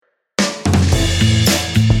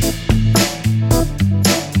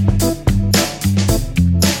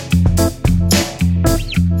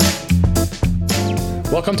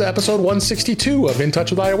Welcome to episode 162 of In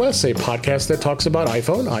Touch with iOS, a podcast that talks about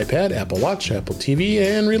iPhone, iPad, Apple Watch, Apple TV,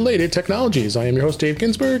 and related technologies. I am your host, Dave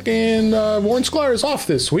Ginsburg, and Warren Sklar is off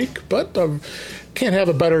this week, but can't have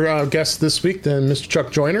a better guest this week than Mr.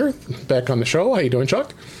 Chuck Joyner back on the show. How you doing,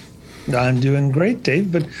 Chuck? I'm doing great,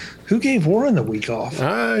 Dave, but who gave Warren the week off?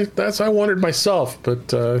 I wondered myself,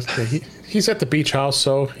 but he's at the beach house,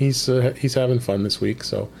 so he's having fun this week,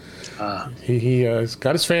 so... He's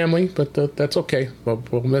got his family, but that's okay.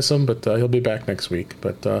 We'll miss him, but he'll be back next week.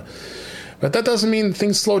 But that doesn't mean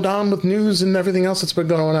things slow down with news and everything else that's been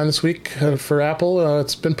going on this week for Apple.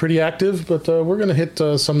 It's been pretty active, but we're going to hit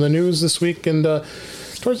some of the news this week. And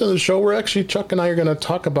towards the end of the show, Chuck and I are going to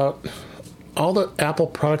talk about all the Apple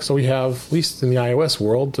products that we have, at least in the iOS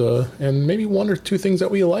world, and maybe one or two things that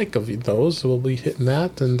we like of those. We'll be hitting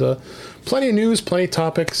that, and plenty of news, plenty of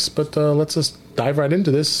topics, but let's just dive right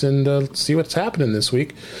into this and see what's happening this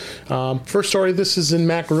week. First story, this is in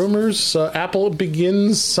Mac Rumors. Apple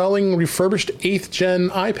begins selling refurbished 8th gen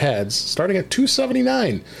iPads, starting at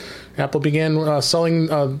 $279. Apple began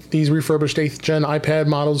selling these refurbished 8th gen iPad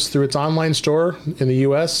models through its online store in the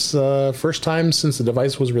U.S., first time since the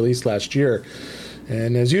device was released last year.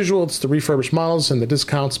 And as usual, it's the refurbished models, and the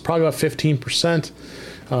discount's probably about 15%.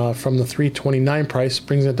 From the $329 price,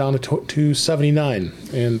 brings it down to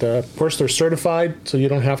 $279. And of course, they're certified, so you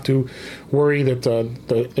don't have to worry that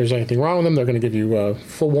there's anything wrong with them. They're going to give you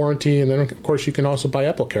full warranty, and then of course you can also buy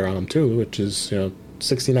AppleCare on them too, which is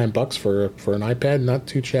 $69 for an iPad, not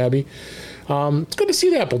too shabby. It's good to see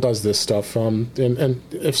that Apple does this stuff. And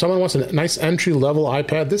if someone wants a nice entry level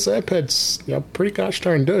iPad, this iPad's pretty gosh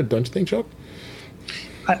darn good, don't you think, Chuck?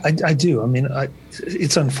 I do. I mean,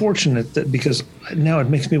 it's unfortunate that because now it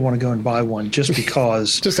makes me want to go and buy one just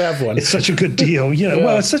because just have one. It's such a good deal.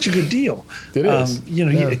 Well, it's such a good deal. It is.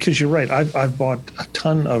 Because you're right. I've bought a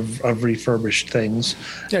ton of refurbished things,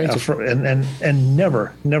 and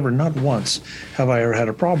never, not once have I ever had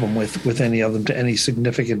a problem with any of them to any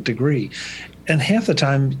significant degree. And half the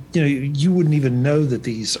time, you wouldn't even know that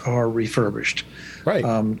these are refurbished. Right.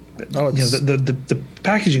 The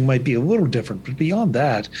packaging might be a little different, but beyond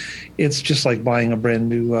that, it's just like buying a brand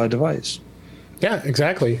new device. Yeah,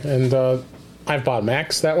 exactly. And I've bought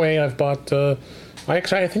Macs that way. I've bought. I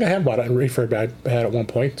think I have bought a refurb I had at one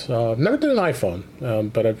point. Never did an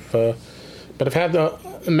iPhone, but I've had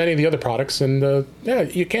many of the other products, and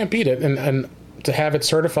you can't beat it. And to have it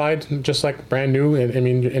certified, just like brand new, and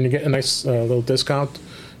you get a nice little discount.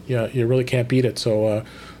 Yeah, you really can't beat it. So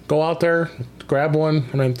go out there, grab one.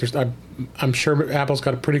 I mean, I'm sure Apple's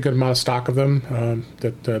got a pretty good amount of stock of them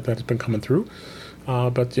that's been coming through.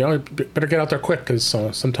 But better get out there quick because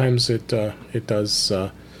sometimes it does.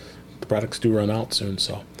 The products do run out soon.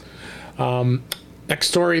 So. Next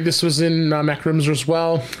story, this was in Mac Rumors as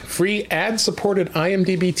well. Free ad-supported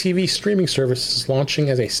IMDb TV streaming service is launching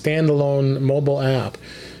as a standalone mobile app.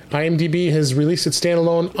 IMDb has released its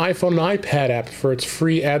standalone iPhone and iPad app for its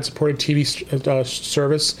free ad-supported TV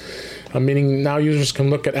service, meaning now users can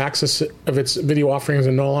look at access of its video offerings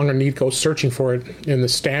and no longer need to go searching for it in the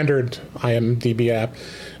standard IMDb app.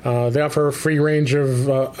 They offer a free range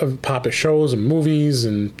of popular shows and movies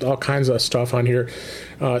and all kinds of stuff on here.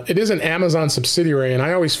 It is an Amazon subsidiary, and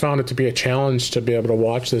I always found it to be a challenge to be able to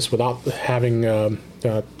watch this without having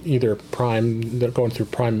either Prime, going through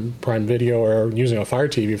Prime Video, or using a Fire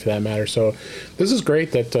TV for that matter. So this is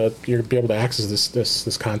great that you're going to be able to access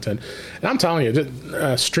this content. And I'm telling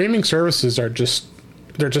you, streaming services are just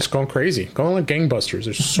going crazy, going like gangbusters.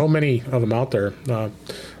 There's so many of them out there.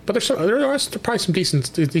 But there's probably some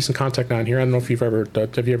decent content on here. I don't know if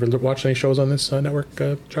have you ever watched any shows on this network,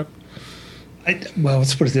 Chuck? Well,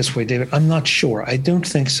 let's put it this way, David. I'm not sure. I don't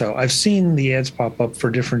think so. I've seen the ads pop up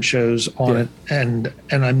for different shows on it, and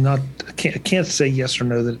I can't say yes or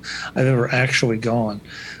no that I've ever actually gone.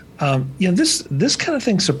 This kind of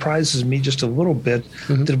thing surprises me just a little bit,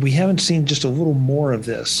 that we haven't seen just a little more of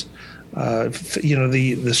this.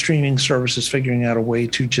 The streaming services figuring out a way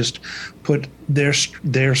to just put their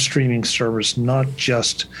streaming service not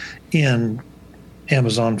just in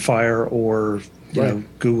Amazon Fire or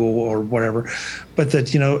Google or whatever, but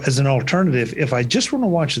that as an alternative, if I just want to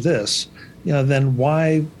watch this, then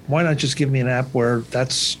why not just give me an app where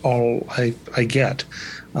that's all I get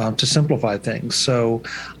to simplify things? So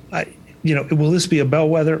will this be a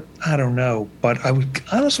bellwether? I don't know, but I'd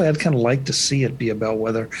kind of like to see it be a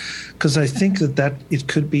bellwether, because I think that it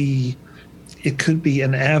could be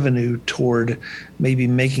an avenue toward maybe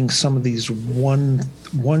making some of these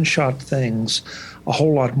one-shot things a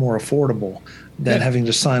whole lot more affordable than having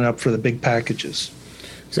to sign up for the big packages.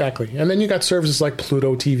 Exactly. And then you got services like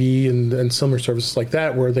Pluto TV and similar services like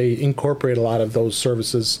that where they incorporate a lot of those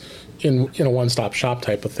services in a one-stop shop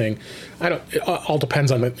type of thing. It all depends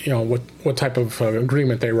on what type of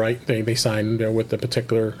agreement they sign with the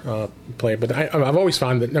particular player. But I've always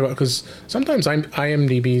found that, because sometimes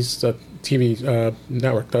IMDb's TV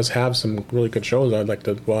network does have some really good shows I'd like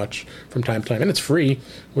to watch from time to time, and it's free,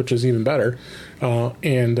 which is even better. Well,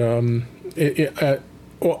 I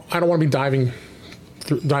don't want to be diving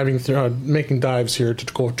through, making dives here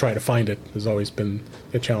to go try to find it has always been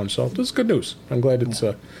a challenge. So this is good news. I'm glad it's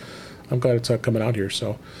coming out here.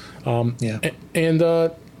 So,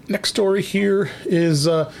 And next story here is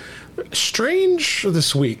strange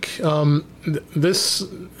this week. This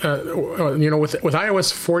with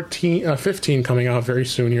iOS 15 coming out very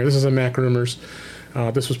soon here. This is in Mac Rumors.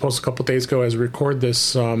 This was posted a couple days ago as we record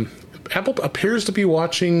this. Apple appears to be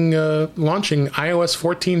launching iOS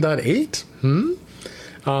 14.8.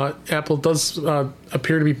 Apple does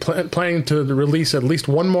appear to be planning to release at least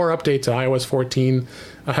one more update to iOS 14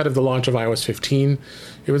 ahead of the launch of iOS 15.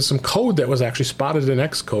 It was some code that was actually spotted in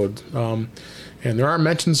Xcode. And there are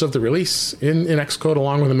mentions of the release in Xcode,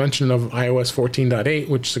 along with a mention of iOS 14.8,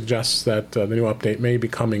 which suggests that the new update may be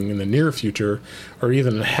coming in the near future, or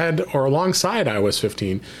even ahead or alongside iOS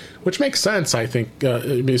 15, which makes sense, I think,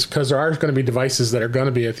 because there are going to be devices that are going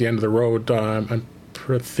to be at the end of the road. I'm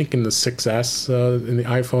thinking the 6S in the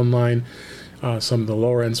iPhone line, some of the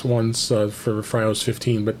lower end ones for iOS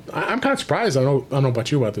 15. But I'm kind of surprised. I don't know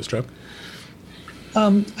about you about this, Chuck.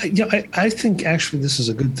 I think actually this is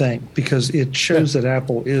a good thing because it shows that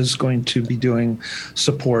Apple is going to be doing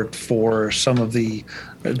support for some of the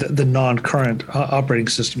non-current operating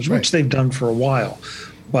systems, which they've done for a while.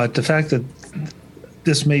 But the fact that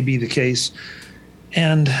this may be the case,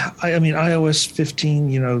 and I mean iOS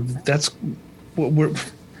 15, that's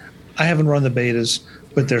I haven't run the betas,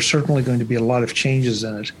 but there's certainly going to be a lot of changes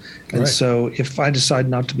in it. And so if I decide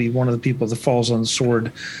not to be one of the people that falls on the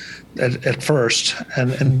sword at first,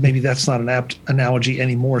 and maybe that's not an apt analogy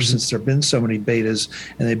anymore since there have been so many betas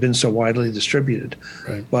and they've been so widely distributed.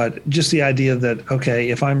 But just the idea that, okay,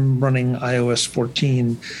 if I'm running iOS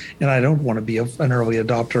 14 and I don't want to be an early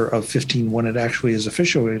adopter of 15 when it actually is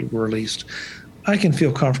officially released, I can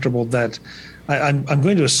feel comfortable that I'm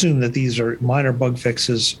going to assume that these are minor bug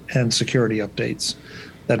fixes and security updates.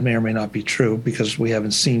 That may or may not be true because we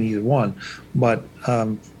haven't seen either one. But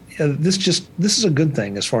this is a good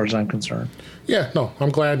thing as far as I'm concerned. Yeah, no,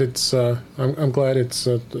 I'm glad it's it's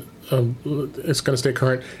going to stay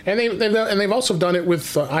current, and they've also done it with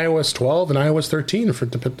iOS 12 and iOS 13 for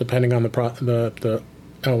depending on the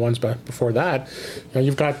ones before that.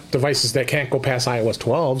 You've got devices that can't go past iOS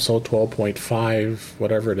 12, so 12.5,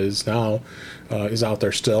 whatever it is now, is out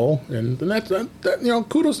there still, and that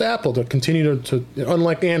kudos to Apple to continue to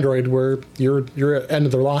unlike Android, where you're at end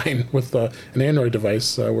of the line with an Android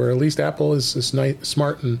device, where at least Apple is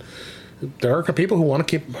smart, and there are people who want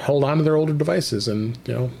to hold on to their older devices, and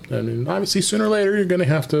obviously sooner or later you're going to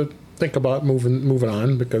have to think about moving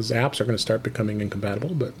on because apps are going to start becoming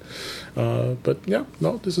incompatible. But yeah,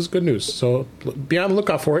 no, this is good news. So be on the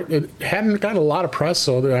lookout for it. It hadn't gotten a lot of press,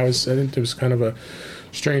 so I think it was kind of a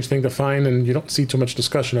strange thing to find, and you don't see too much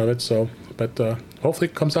discussion of it. So, but hopefully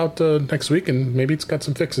it comes out next week, and maybe it's got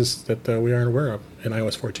some fixes that we aren't aware of in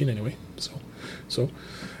iOS 14 anyway.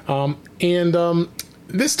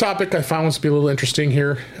 This topic I found to be a little interesting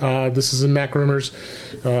here. This is in Mac Rumors.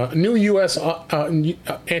 A new U.S.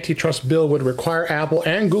 Antitrust bill would require Apple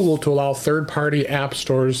and Google to allow third-party app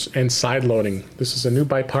stores and sideloading. This is a new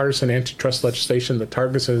bipartisan antitrust legislation that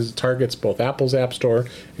targets both Apple's App Store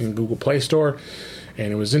and Google Play Store.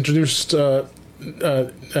 And it was introduced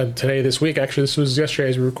today, this week. Actually, this was yesterday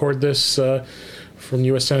as we record this, from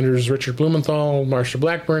U.S. Senators Richard Blumenthal, Marsha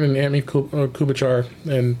Blackburn, and Amy Klobuchar.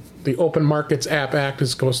 And the Open Markets App Act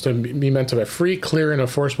is supposed to be meant to have free, clear, and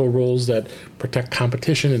enforceable rules that protect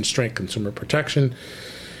competition and strengthen consumer protection.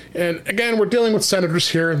 And again, we're dealing with senators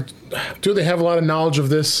here. Do they have a lot of knowledge of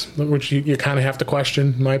this, which you kind of have to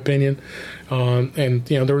question, in my opinion? And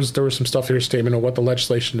there was some stuff here, statement of what the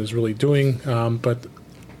legislation is really doing. But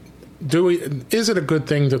is it a good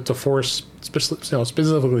thing to force,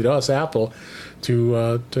 specifically to us, Apple, to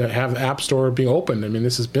have the App Store be open? I mean,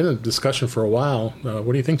 this has been a discussion for a while.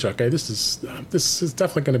 What do you think, Chuck? This is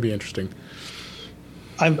definitely going to be interesting.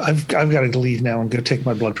 I've got to leave now and go take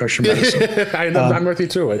my blood pressure medicine. I'm with you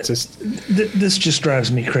too. It's just this just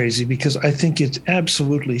drives me crazy because I think it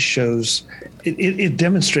absolutely shows, it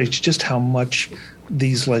demonstrates just how much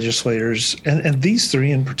these legislators and these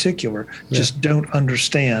three in particular just don't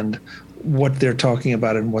understand what they're talking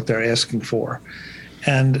about and what they're asking for.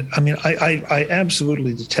 And I mean, I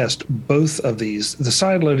absolutely detest both of these. The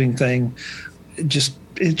side loading thing, it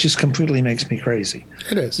just completely makes me crazy.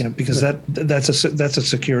 It is, because that's a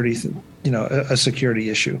security, a security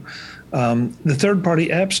issue. The third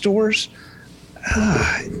party app stores,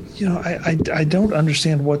 I don't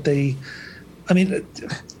understand what they. I mean,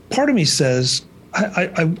 part of me says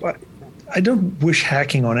I don't wish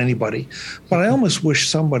hacking on anybody, but I almost wish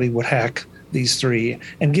somebody would hack these three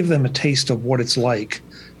and give them a taste of what it's like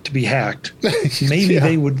to be hacked. Maybe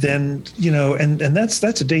they would then, and that's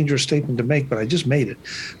a dangerous statement to make, but I just made it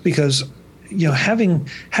because,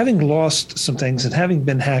 having lost some things and having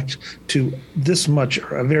been hacked to this much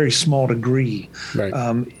or a very small degree, right.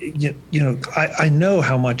 I know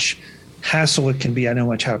how much hassle it can be. I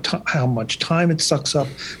know how much time it sucks up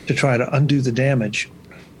to try to undo the damage.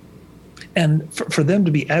 And for them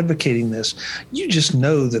to be advocating this, you just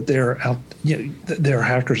know that there are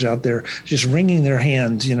hackers out there just wringing their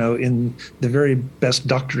hands, in the very best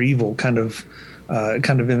Dr. Evil kind of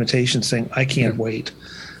imitation, saying, "I can't wait."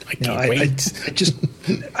 I can't wait.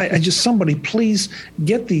 I just somebody please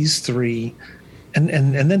get these three, and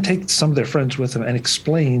then take some of their friends with them and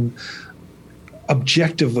explain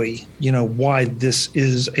objectively, why this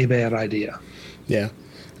is a bad idea. Yeah.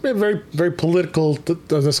 A very, very political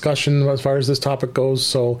discussion as far as this topic goes.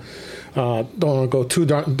 So don't want to go too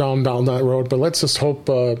down that road, but let's just hope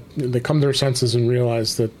they come to their senses and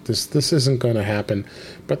realize that this isn't going to happen.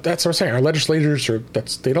 But that's what I'm saying. Our legislators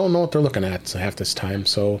they don't know what they're looking at half this time.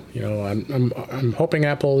 So I'm hoping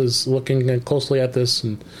Apple is looking closely at this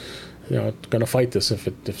and going to fight this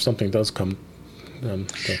if something does come to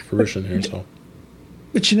fruition here. So.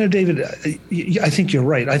 But David, I think you're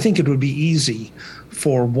right. I think it would be easy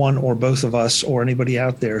for one or both of us or anybody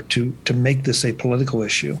out there to make this a political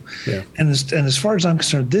issue. Yeah. And as far as I'm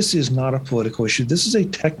concerned, this is not a political issue. This is a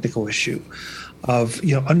technical issue of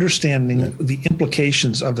understanding the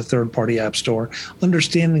implications of a third-party app store,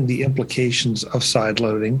 understanding the implications of side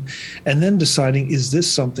loading, and then deciding, is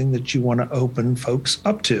this something that you want to open folks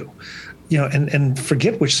up to? And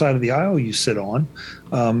forget which side of the aisle you sit on.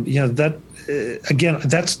 Again,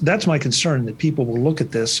 that's my concern, that people will look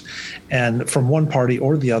at this and from one party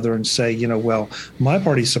or the other and say, well, my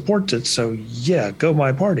party supports it, so yeah, go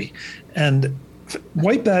my party, and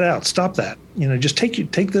wipe that out. Stop that. Just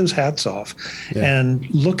take those hats off and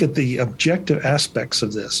look at the objective aspects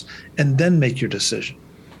of this, and then make your decision.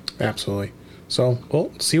 Absolutely. So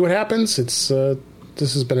we'll see what happens. It's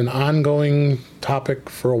this has been an ongoing topic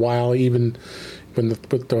for a while, even when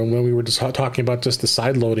we were just talking about just the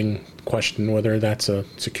side loading question, whether that's a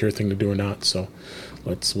secure thing to do or not. So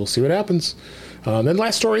we'll see what happens. Then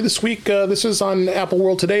last story this week, this is on Apple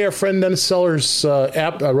World Today. Our friend Dennis Sellers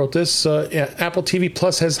wrote this. Apple TV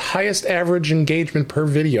Plus has highest average engagement per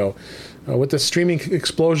video. With the streaming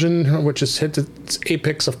explosion, which has hit its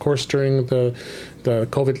apex, of course, during the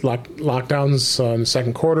COVID lockdowns in the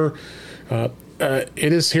second quarter.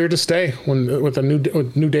 It is here to stay with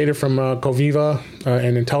new data from Coviva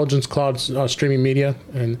and Intelligence Cloud streaming media,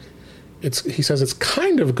 and he says it's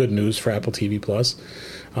kind of good news for Apple TV Plus.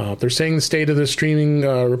 They're saying the state of the streaming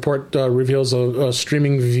report reveals a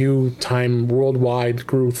streaming view time worldwide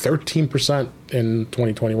grew 13% in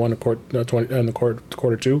 2021, in the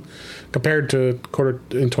quarter two, compared to quarter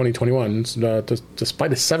in 2021,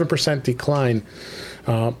 despite a 7% decline.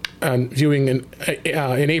 And viewing in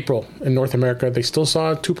April in North America, they still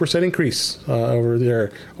saw a 2% increase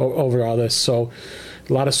over all this. So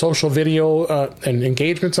a lot of social video and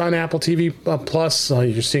engagements on Apple TV Plus.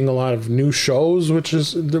 You're seeing a lot of new shows,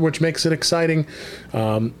 which makes it exciting.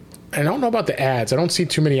 I don't know about the ads. I don't see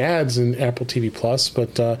too many ads in Apple TV Plus,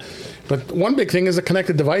 but one big thing is the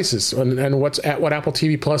connected devices, and what Apple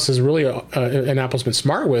TV Plus is really and Apple's been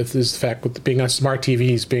smart with is the fact with being on smart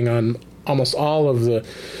TVs, being on almost all of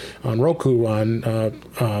on Roku, and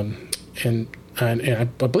I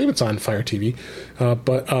believe it's on Fire TV,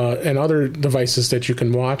 and other devices that you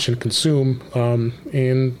can watch and consume,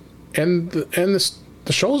 and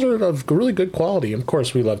the shows are of really good quality. Of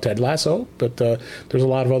course, we love Ted Lasso, but there's a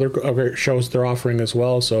lot of other shows they're offering as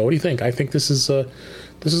well. So, what do you think? I think this is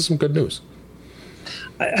some good news.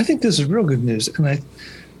 I think this is real good news, and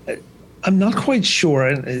I'm not quite sure,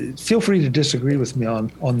 and feel free to disagree with me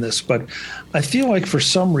on this, but I feel like for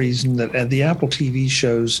some reason that the Apple TV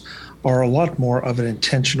shows are a lot more of an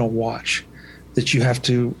intentional watch, that you have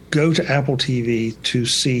to go to Apple TV to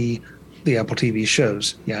see the Apple TV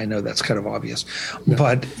shows. Yeah, I know that's kind of obvious,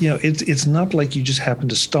 but it's not like you just happen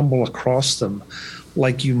to stumble across them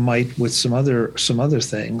like you might with some other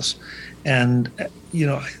things, and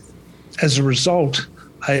as a result,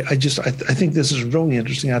 I think this is really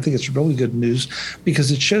interesting. I think it's really good news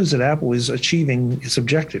because it shows that Apple is achieving its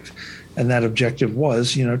objective, and that objective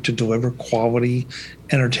was, to deliver quality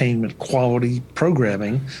entertainment, quality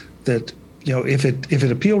programming that, if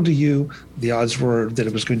it appealed to you, the odds were that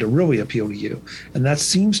it was going to really appeal to you, and that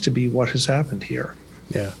seems to be what has happened here.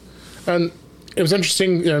 Yeah, and it was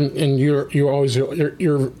interesting. And you're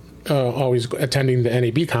always attending the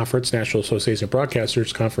NAB conference, National Association of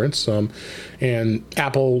Broadcasters conference, and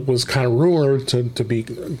Apple was kind of rumored to be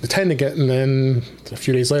attending it, and then a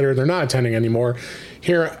few days later they're not attending anymore.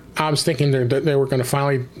 Here, I was thinking they were going to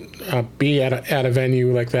finally be at a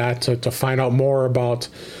venue like that to find out more about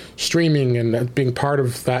streaming and being part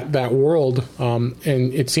of that world. And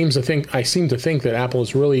I seem to think that Apple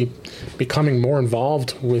is really becoming more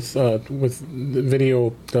involved with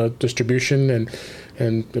video distribution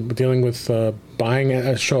and dealing with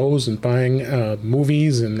buying shows and buying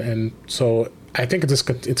movies, and so I think it's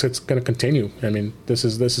going to continue. I mean, this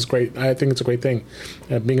is great. I think it's a great thing,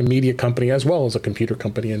 being a media company as well as a computer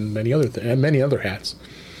company and many other hats.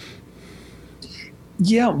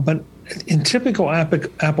 Yeah, but in typical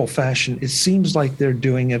Apple fashion, it seems like they're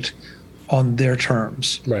doing it on their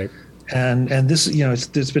terms, right? And this,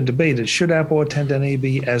 it's been debated: should Apple attend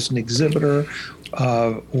NAB as an exhibitor,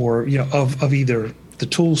 or of either the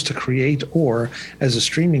tools to create or as a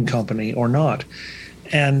streaming company or not?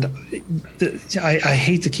 And I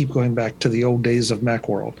hate to keep going back to the old days of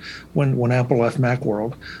Macworld when Apple left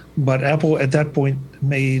Macworld, but Apple at that point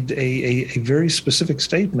made a very specific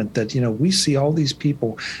statement that, we see all these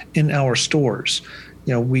people in our stores.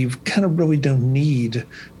 We kind of really don't need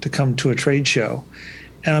to come to a trade show.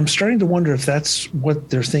 And I'm starting to wonder if that's what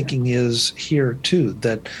their thinking is here too,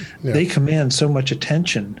 that they command so much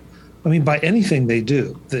attention. I mean, by anything they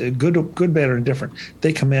do, the good, bad, or indifferent,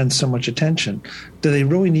 they command so much attention. Do they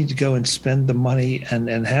really need to go and spend the money and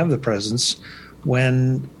have the presence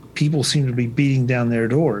when people seem to be beating down their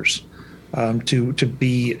doors to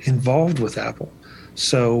be involved with Apple?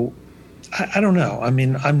 So I don't know. I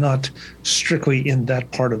mean, I'm not strictly in that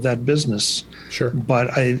part of that business. Sure. But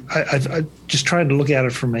I just tried to look at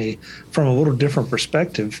it from a little different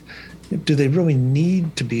perspective. Do they really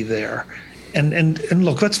need to be there? And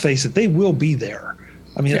look, let's face it, they will be there.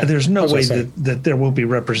 I mean, there's no way that there won't be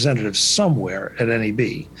representatives somewhere at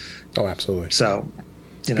NAB. Oh, absolutely. So,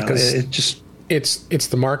 because it just it's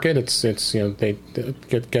the market. It's they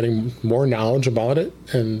getting more knowledge about it,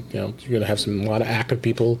 and you're going to have a lot of active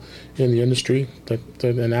people in the industry.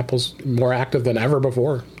 And Apple's more active than ever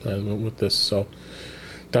before with this. So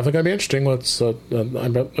definitely going to be interesting. Let's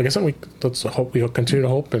like I said, let's hope we'll continue to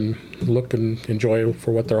hope and look and enjoy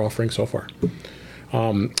for what they're offering so far.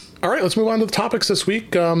 All right, let's move on to the topics this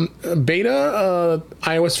week. Beta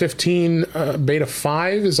iOS 15 Beta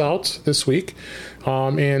 5 is out this week,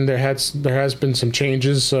 and there has been some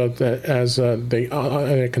changes as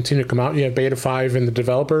they continue to come out. You have Beta 5 in the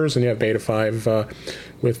developers, and you have Beta 5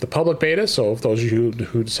 with the public beta. So if those of you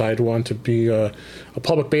who decide to want to be a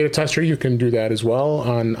public beta tester, you can do that as well.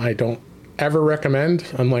 I don't ever recommend,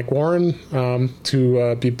 unlike Warren,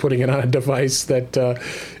 to be putting it on a device that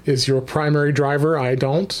is your primary driver. I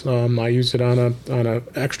don't. I use it on an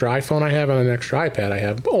extra iPhone I have and an extra iPad I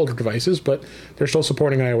have. Older devices, but they're still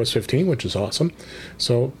supporting iOS 15, which is awesome.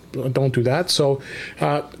 So don't do that. So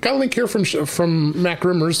got a link here from Mac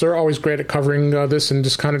Rumors. They're always great at covering this and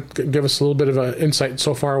just kind of give us a little bit of an insight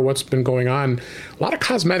so far what's been going on. A lot of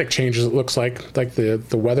cosmetic changes, it looks like the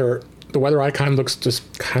weather. The weather icon looks just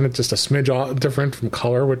a smidge different from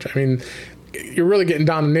color, which, I mean, you're really getting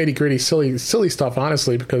down to nitty-gritty, silly stuff,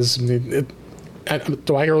 honestly, because do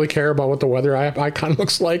I really care about what the weather icon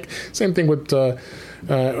looks like? Same thing with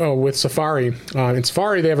Safari. In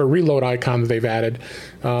Safari, they have a reload icon that they've added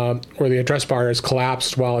where the address bar is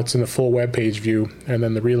collapsed while it's in the full web page view, and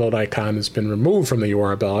then the reload icon has been removed from the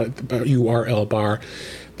URL bar.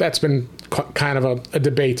 That's been kind of a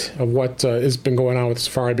debate of what has been going on with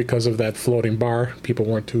Safari because of that floating bar. People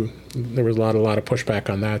there was a lot of pushback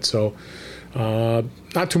on that. So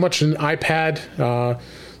not too much in iPad.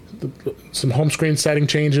 Some home screen setting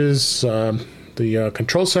changes. The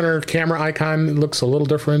control center camera icon looks a little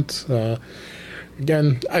different.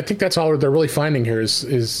 Again, I think that's all they're really finding here is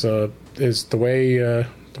the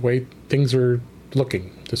way things are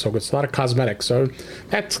looking. So it's a lot of cosmetics. So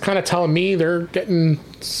that's kind of telling me they're getting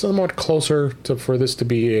somewhat closer for this to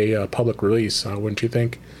be a public release, wouldn't you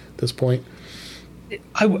think, at this point?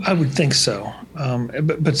 I would think so.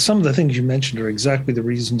 But some of the things you mentioned are exactly the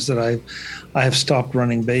reasons that I have stopped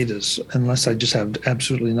running betas unless I just have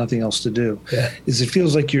absolutely nothing else to do. Yeah. Is it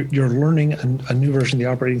feels like you're learning a new version of the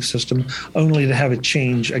operating system only to have it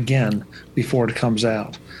change again before it comes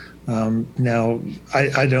out. Now,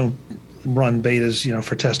 I don't run betas,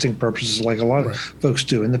 for testing purposes like a lot of folks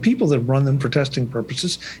do. And the people that run them for testing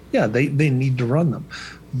purposes, yeah, they need to run them.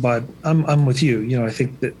 But I'm with you. I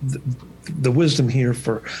think that the wisdom here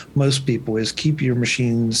for most people is keep your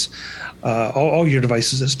machines, all your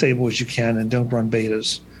devices as stable as you can, and don't run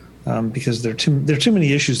betas because there are too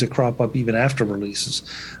many issues that crop up even after releases.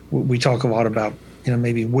 We talk a lot about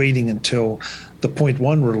maybe waiting until the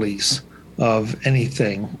 0.1 release of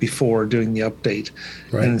anything before doing the update,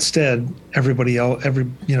 and instead everybody else,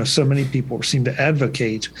 so many people seem to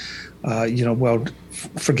advocate,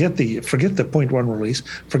 forget the 0.1 release,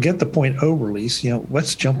 forget the 0.0 release.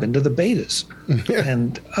 Let's jump into the betas,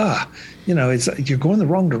 and it's you're going the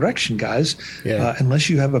wrong direction, guys. Yeah. Unless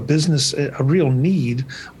you have a business, a real need,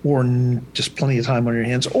 or just plenty of time on your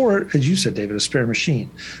hands, or as you said, David, a spare machine,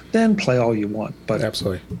 then play all you want. But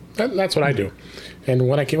absolutely, that's what I do, and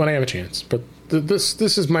when I have a chance. But this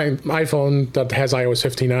is my iPhone that has iOS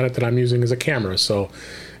 15 on it that I'm using as a camera. So.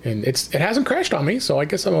 And it hasn't crashed on me, so I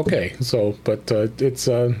guess I'm okay. So, but it's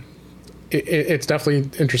definitely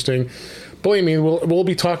interesting. Believe me, we'll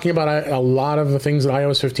be talking about a lot of the things that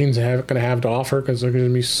iOS 15 is going to have to offer because there's going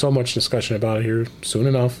to be so much discussion about it here soon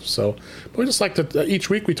enough. So, but we just like to each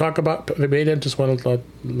week we talk about the beta. Just want to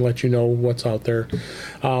let you know what's out there.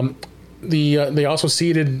 They also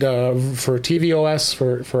seeded for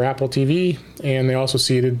tvOS for Apple TV, and they also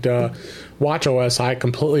seeded watchOS. I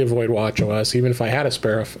completely avoid watchOS. Even if I had a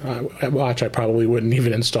spare watch, I probably wouldn't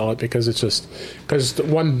even install it because it's just because the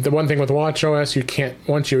one thing with watchOS, you can't,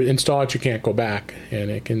 once you install it, you can't go back,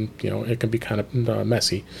 and it can be kind of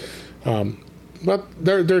messy. But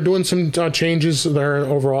they're doing some changes there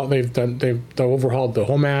overall. They've overhauled the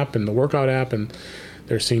Home app and the Workout app, and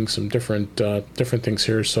they're seeing some different things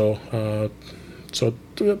here. So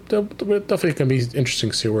definitely can be interesting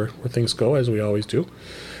to see where things go, as we always do.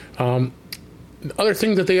 Other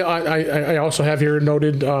thing that I also have here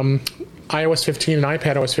noted, iOS 15 and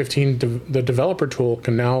iPadOS 15, the developer tool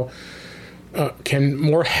can now can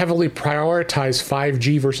more heavily prioritize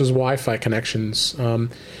 5G versus Wi-Fi connections, and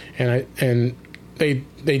they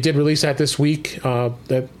did release that this week,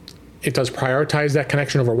 that it does prioritize that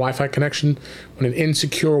connection over Wi-Fi connection when an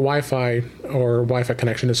insecure Wi-Fi or Wi-Fi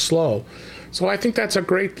connection is slow. So I think that's a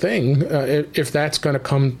great thing if that's going to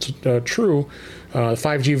come true.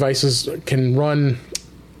 5G devices can run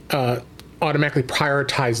automatically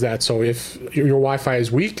prioritize that. So if your Wi-Fi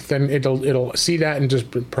is weak, then it'll see that and just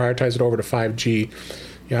prioritize it over to 5G.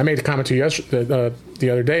 Yeah, I made a comment to you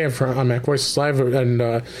the other day on Mac Voices Live, and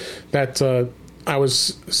that I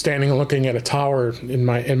was standing and looking at a tower in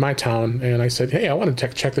my town, and I said, "Hey, I want to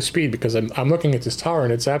check the speed because I'm looking at this tower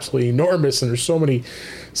and it's absolutely enormous, and there's so many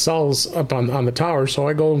cells up on the tower." So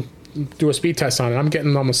I go do a speed test on it. I'm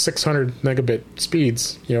getting almost 600 megabit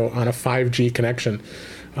speeds, on a 5G connection.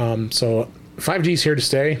 So 5G is here to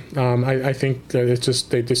stay. I think that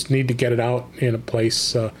they just need to get it out in a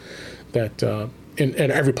place that in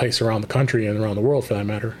every place around the country and around the world, for that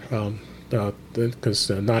matter. Because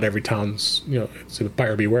not every town's, it's a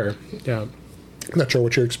buyer beware. Yeah, I'm not sure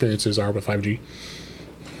what your experiences are with 5G.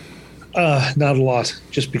 Not a lot,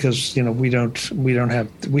 just because we have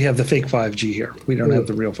the fake 5G here. We don't have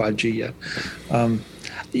the real 5G yet.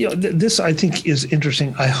 This I think is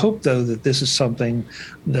interesting. I hope though that this is something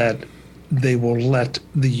that they will let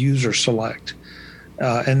the user select.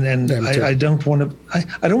 I don't want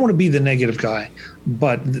to be the negative guy,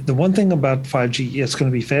 but the one thing about 5G, it's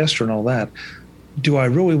going to be faster and all that. Do I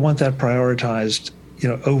really want that prioritized,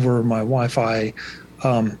 over my Wi-Fi,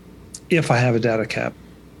 if I have a data cap?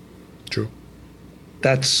 True.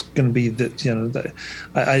 That's going to be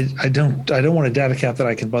I don't want a data cap that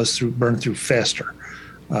I can burn through faster,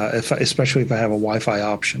 especially if I have a Wi-Fi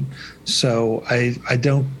option. So I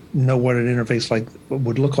don't know what an interface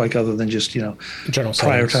would look like other than just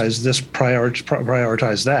prioritize this,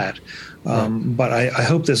 prioritize that. But I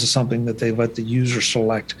hope this is something that they let the user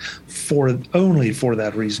select only for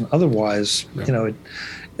that reason. Otherwise,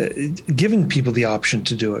 giving people the option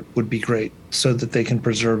to do it would be great, so that they can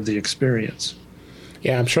preserve the experience.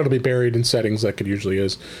 Yeah, I'm sure it'll be buried in settings like it usually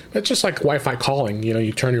is. It's just like Wi-Fi calling.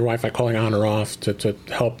 You turn your Wi-Fi calling on or off to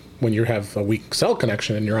help when you have a weak cell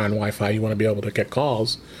connection and you're on Wi-Fi. You want to be able to get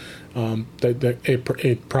calls. It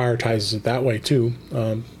prioritizes it that way too.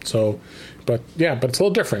 So But it's a little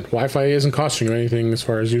different. Wi-Fi isn't costing you anything as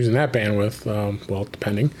far as using that bandwidth. Well,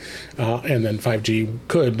 depending, and then 5G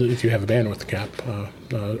could if you have a bandwidth cap,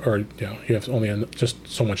 or you have only just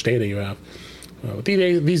so much data you have.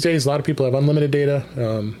 These days, a lot of people have unlimited data,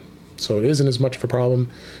 so it isn't as much of a problem.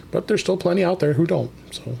 But there's still plenty out there who don't.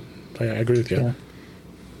 So I agree with you.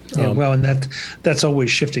 Yeah. Well, and that's always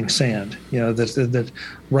shifting sand. That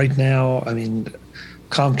right now, I mean,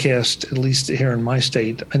 Comcast, at least here in my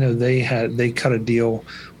state, I know they cut a deal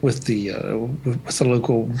with the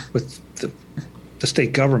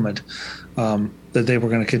state government that they were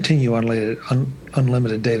going to continue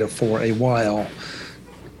unlimited data for a while,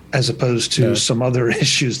 as opposed to some other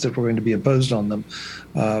issues that were going to be imposed on them.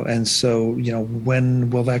 And so, when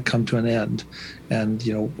will that come to an end? And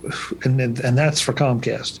and that's for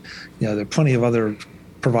Comcast. There are plenty of other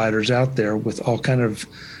providers out there with all kind of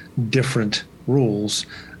different rules,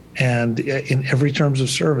 and in every terms of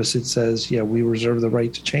service it says, we reserve the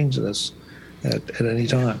right to change this at any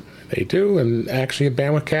time. They do, and actually a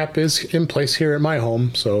bandwidth cap is in place here at my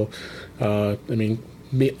home. So,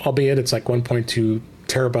 albeit it's like 1.2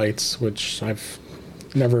 terabytes, which I've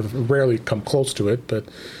rarely come close to it, but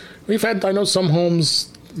I know some homes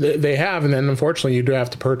they have, and then unfortunately you do have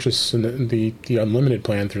to purchase the unlimited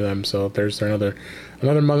plan through them. So there's another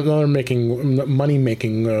money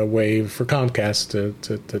making way for Comcast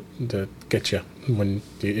to get you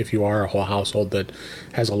if you are a whole household that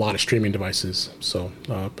has a lot of streaming devices. So,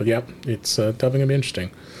 but it's definitely gonna be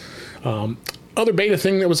interesting. Other beta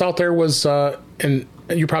thing that was out there was, and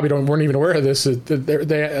you probably weren't even aware of this.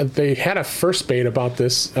 They had a first beta about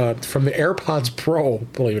this from the AirPods Pro,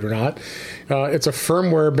 believe it or not. It's a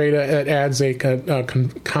firmware beta that adds a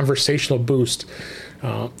conversational boost.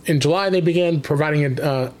 In July, they began providing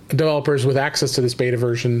developers with access to this beta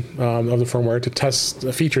version of the firmware to test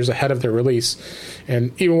the features ahead of their release.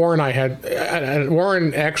 And even Warren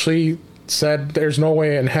actually said there's no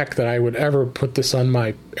way in heck that I would ever put this on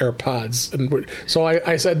my AirPods. And so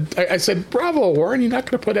I said, bravo, Warren, you're not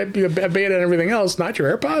going to put a beta and everything else, not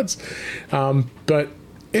your AirPods. But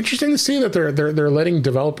interesting to see that they're letting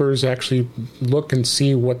developers actually look and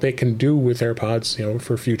see what they can do with AirPods,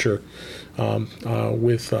 for future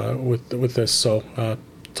with this. So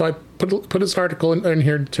I put this article in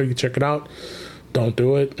here so you can check it out. Don't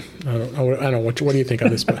do it. I don't know. What do you think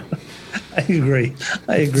on this? I agree.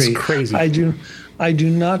 It's crazy. I do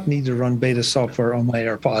not need to run beta software on my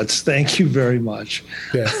AirPods. Thank you very much.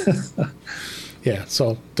 Yeah.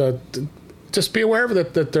 So just be aware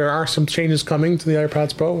of that there are some changes coming to the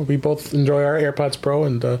AirPods Pro. We both enjoy our AirPods Pro,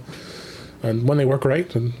 and when they work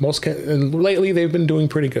right, and lately they've been doing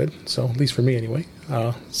pretty good. So at least for me, anyway.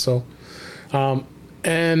 And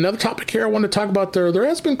another topic here I want to talk about. There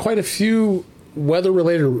has been quite a few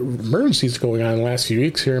weather-related emergencies going on in the last few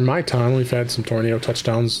weeks here in my town. We've had some tornado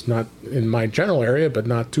touchdowns, not in my general area, but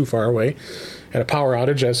not too far away. Had a power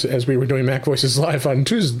outage as we were doing Mac Voices Live on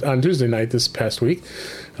Tuesday night this past week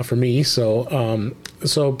for me. I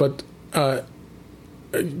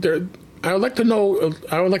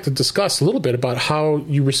would like to discuss a little bit about how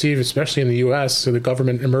you receive, especially in the U.S., the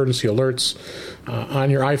government emergency alerts on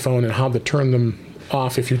your iPhone and how to turn them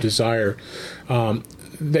off if you desire.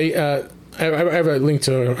 I have a link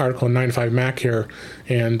to an article in 9to5Mac here,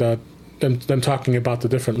 and them talking about the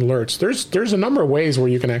different alerts. There's a number of ways where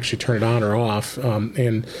you can actually turn it on or off.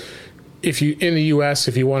 And if you in the U.S.,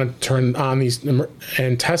 if you want to turn on these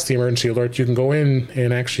and test the emergency alert, you can go in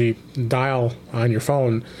and actually dial on your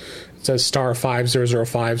phone. It says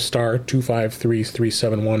 *5005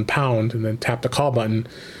 *253371 and then tap the call button,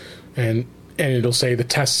 and it'll say the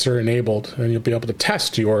tests are enabled, and you'll be able to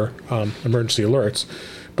test your emergency alerts.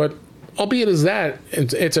 But albeit as that,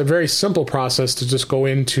 it's a very simple process to just go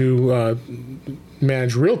into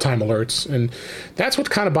manage real-time alerts, and that's what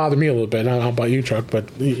kind of bothered me a little bit. I don't know about you, Chuck, but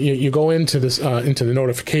you go into this into the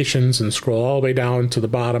notifications and scroll all the way down to the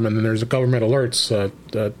bottom, and then there's a government alerts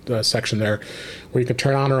section there where you can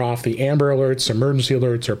turn on or off the Amber Alerts, emergency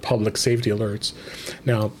alerts, or public safety alerts.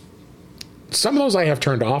 Now, some of those I have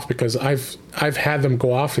turned off because I've had them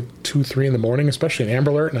go off at 2-3 in the morning, especially an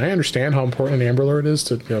Amber Alert, and I understand how important an Amber Alert is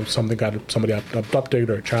to somebody abducted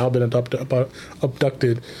or a child been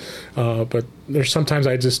abducted, but there's sometimes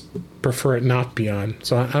I just prefer it not be on.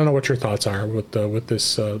 So I don't know what your thoughts are with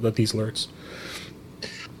these alerts.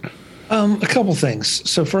 A couple things.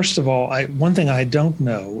 So first of all, one thing I don't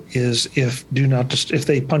know is if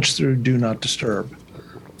they punch through do not disturb.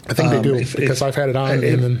 I think they do because I've had it on,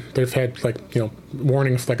 and then they've had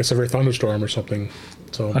warning of a severe thunderstorm or something.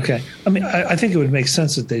 So okay, I mean, I think it would make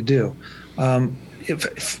sense that they do.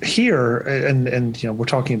 if here, and we're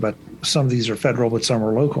talking about some of these are federal, but some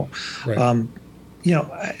are local. Right.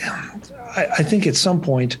 I think at some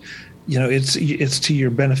point, it's to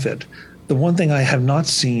your benefit. The one thing I have not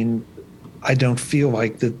seen, I don't feel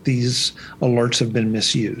like that these alerts have been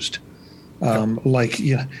misused.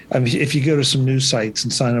 If you go to some news sites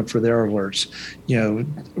and sign up for their alerts,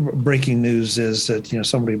 breaking news is that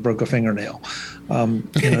somebody broke a fingernail.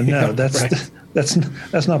 No, that's right.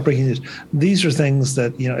 that's not breaking news. These are things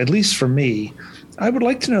that at least for me, I would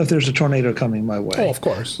like to know if there's a tornado coming my way. Oh, of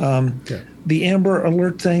course. The Amber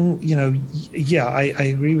Alert thing, I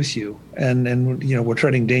agree with you, and we're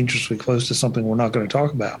treading dangerously close to something we're not going to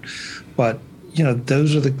talk about, but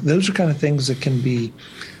those are kind of things that can be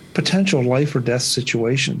potential life or death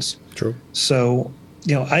situations. True. So,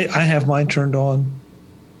 I have mine turned on.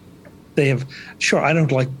 They have, sure, I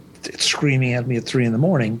don't like it screaming at me at 3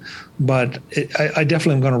 a.m, but I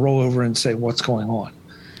definitely am going to roll over and say, what's going on?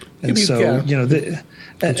 And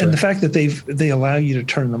the fact that they allow you to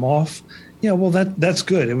turn them off, that's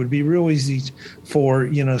good. It would be real easy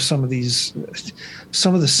for, some of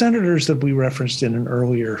the senators that we referenced in an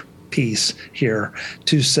earlier piece here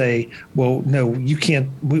to say, well, no, you can't,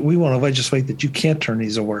 we want to legislate that you can't turn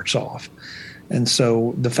these alerts off. And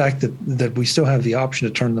so the fact that we still have the option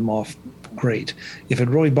to turn them off, great. If it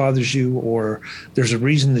really bothers you or there's a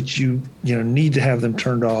reason that you need to have them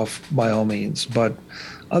turned off, by all means. But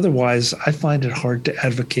otherwise, I find it hard to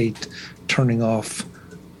advocate turning off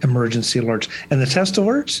emergency alerts. And the test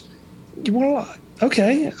alerts, well,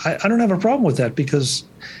 okay, I don't have a problem with that, because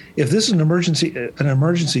if this is an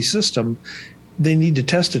emergency system, they need to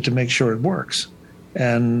test it to make sure it works.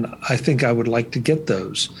 And I think I would like to get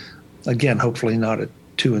those. Again, hopefully not at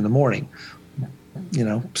 2 a.m.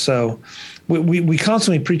 So we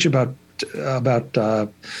constantly preach about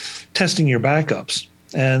testing your backups.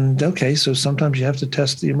 And okay, so sometimes you have to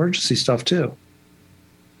test the emergency stuff too.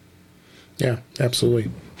 Yeah, absolutely.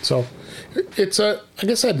 So it's like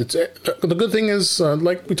I said, the good thing is,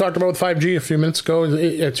 like we talked about with 5G a few minutes ago,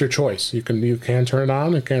 it's your choice. You can turn it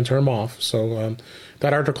on, you can turn them off. So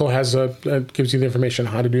that article gives you the information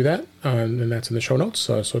on how to do that, and that's in the show notes.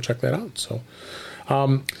 So check that out. So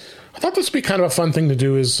I thought this would be kind of a fun thing to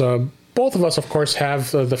do. Is both of us, of course, have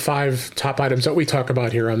the 5 top items that we talk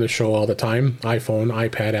about here on the show all the time: iPhone,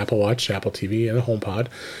 iPad, Apple Watch, Apple TV, and the HomePod.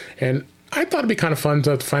 And I thought it'd be kind of fun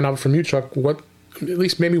to find out from you, Chuck, what at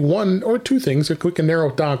least maybe 1 or 2 things that we can narrow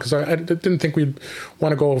it down, because I didn't think we'd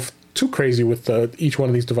want to go too crazy with each one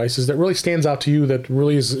of these devices that really stands out to you, that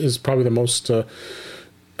really is probably the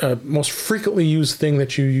most frequently used thing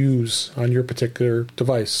that you use on your particular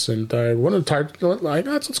device. And one of the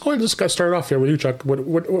let's go ahead and just start off here with you, Chuck. What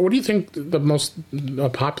do you think the most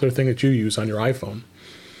popular thing that you use on your iPhone?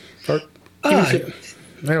 I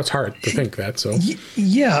know it's hard to think that. So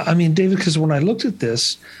yeah, I mean, David, because when I looked at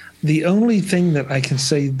this, the only thing that I can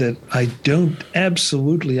say that I don't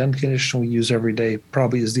absolutely unconditionally use every day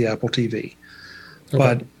probably is the Apple TV. Okay.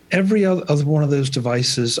 But every other one of those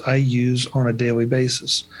devices I use on a daily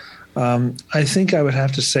basis. I think I would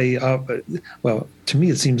have to say, well, to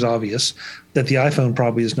me it seems obvious that the iPhone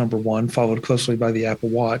probably is number 1, followed closely by the Apple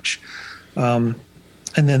Watch. And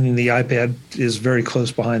then the iPad is very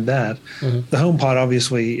close behind that. Mm-hmm. The HomePod,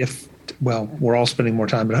 obviously, we're all spending more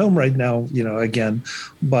time at home right now, again,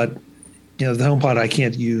 but, the HomePod I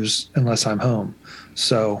can't use unless I'm home.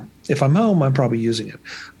 So if I'm home, I'm probably using it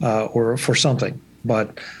or for something,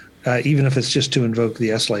 but even if it's just to invoke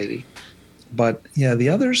the S Lady. But yeah, the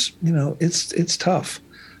others, it's tough.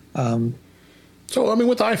 So, I mean,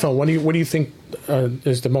 with the iPhone, what do you think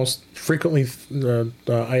is the most frequently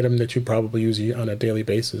item that you probably use on a daily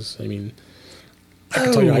basis? I mean, I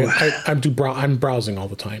can tell you, I'm browsing all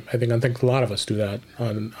the time. I think a lot of us do that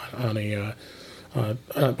on a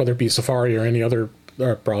whether it be Safari or any other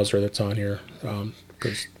browser that's on here.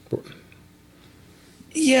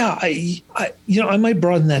 Yeah, I might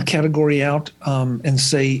broaden that category out and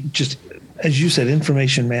say, just as you said,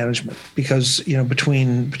 information management, because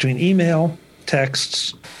between email,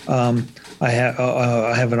 texts, I have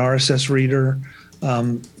an RSS reader.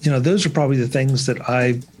 Those are probably the things that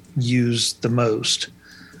I use the most.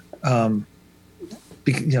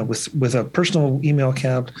 With a personal email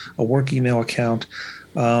account, a work email account,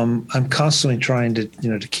 I'm constantly trying to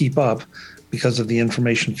keep up because of the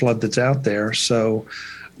information flood that's out there. So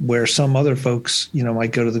where some other folks,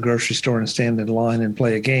 might go to the grocery store and stand in line and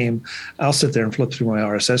play a game, I'll sit there and flip through my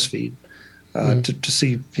RSS feed to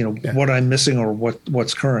see, what I'm missing or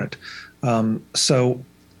what's current. So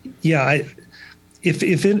yeah,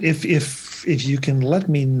 if you can let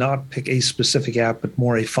me not pick a specific app, but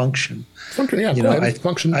more a function. Function, yeah.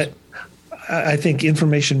 I think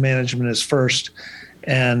information management is first,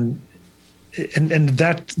 and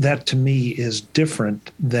that to me is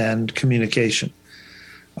different than communication,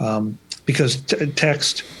 because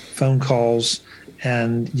text, phone calls,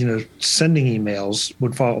 and sending emails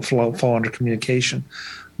would fall under communication.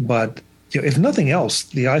 But if nothing else,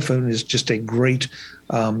 the iPhone is just a great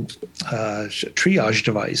triage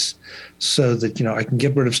device, so that I can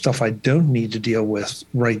get rid of stuff I don't need to deal with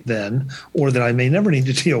right then, or that I may never need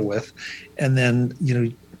to deal with, and then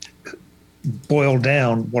boil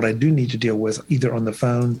down what I do need to deal with either on the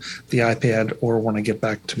phone, the iPad, or when I get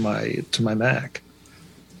back to my Mac.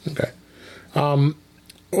 Okay.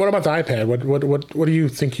 What about the iPad? What do you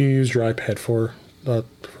think you use your iPad for?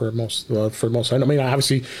 For most, I mean,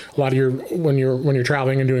 obviously, a lot of when you're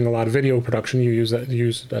traveling and doing a lot of video production, you use an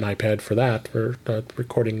iPad for that, for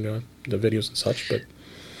recording the videos and such. But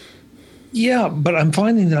yeah, but I'm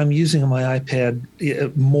finding that I'm using my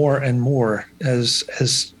iPad more and more as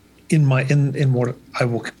in what I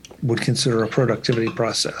would consider a productivity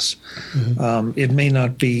process. Mm-hmm. It may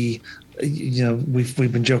not be.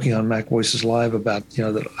 We've been joking on Mac Voices Live about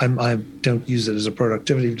that I don't use it as a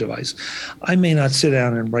productivity device. I may not sit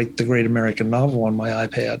down and write the great American novel on my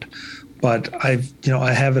iPad, but I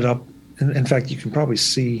have it up. In fact, you can probably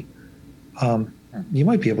see. You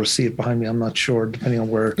might be able to see it behind me. I'm not sure, depending on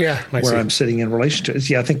where I'm sitting in relation to it.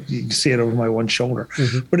 Yeah, I think you can see it over my one shoulder.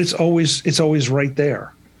 Mm-hmm. But it's always right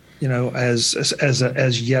there,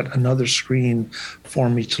 as yet another screen for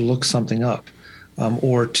me to look something up.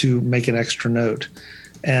 Or to make an extra note.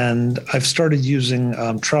 And I've started using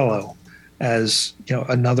Trello as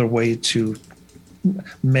another way to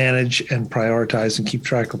manage and prioritize and keep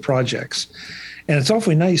track of projects. And it's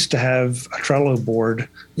awfully nice to have a Trello board,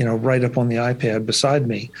 right up on the iPad beside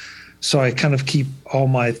me. So I kind of keep all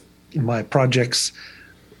my projects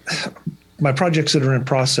that are in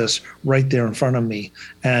process right there in front of me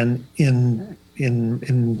and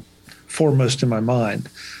in foremost in my mind.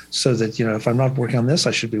 So that, if I'm not working on this,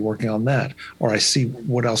 I should be working on that, or I see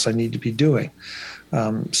what else I need to be doing.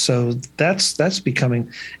 So that's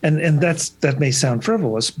becoming, and that may sound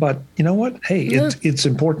frivolous, but you know what? Hey, it's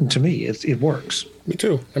important to me. It works. Me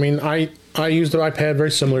too. I mean, I use the iPad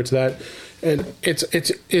very similar to that, and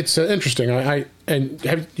it's interesting. Have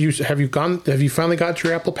you finally got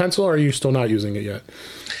your Apple Pencil, or are you still not using it yet?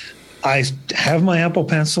 I have my Apple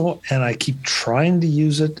Pencil, and I keep trying to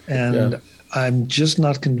use it, and I'm just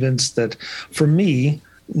not convinced that, for me,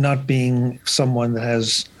 not being someone that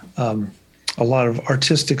has a lot of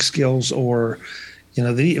artistic skills, or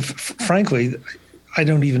frankly, I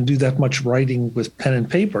don't even do that much writing with pen and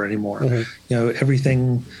paper anymore. Mm-hmm.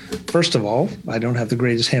 Everything. First of all, I don't have the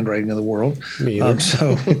greatest handwriting in the world,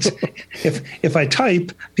 so if I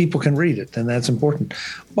type, people can read it, and that's important.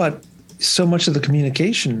 But so much of the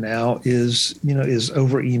communication now is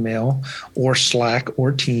over email or Slack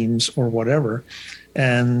or Teams or whatever.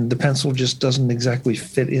 And the pencil just doesn't exactly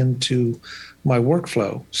fit into my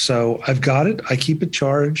workflow. So I've got it. I keep it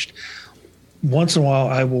charged. Once in a while,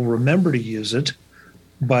 I will remember to use it,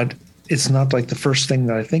 but it's not like the first thing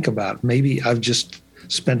that I think about. Maybe I've just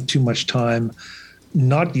spent too much time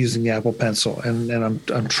not using the Apple Pencil, and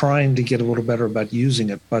I'm trying to get a little better about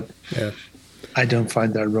using it, but I don't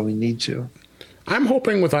find that I really need to. I'm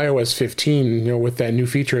hoping with iOS 15, with that new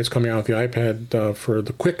feature that's coming out with the iPad for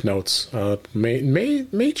the quick notes,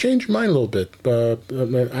 may change your mind a little bit.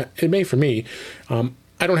 It may for me.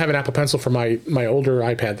 I don't have an Apple Pencil for my older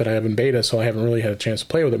iPad that I have in beta, so I haven't really had a chance to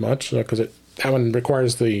play with it much because that one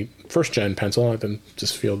requires the first-gen pencil. I then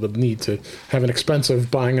just feel the need to have an expensive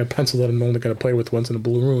buying a pencil that I'm only going to play with once in a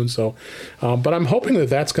blue moon. So, but I'm hoping that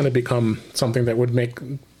that's going to become something that would make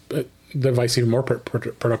the device even more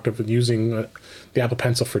productive with using the Apple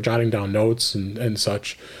Pencil for jotting down notes and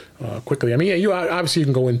such quickly. I mean, you obviously you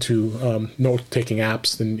can go into note-taking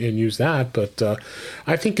apps and use that, but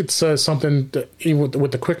I think it's something that, even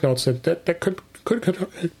with the quick notes that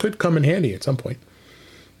could come in handy at some point.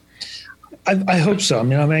 I hope so. I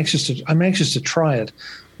mean, I'm anxious to try it,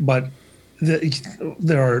 but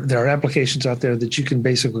there are applications out there that you can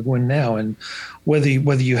basically go in now, and whether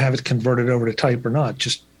you have it converted over to type or not,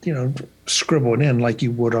 just scribble it in like you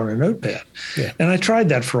would on a notepad. Yeah. And I tried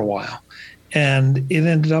that for a while, and it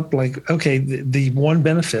ended up like, okay, the one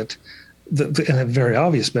benefit, and a very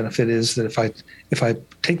obvious benefit, is that if I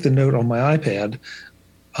take the note on my iPad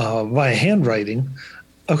via handwriting,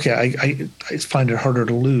 okay, I find it harder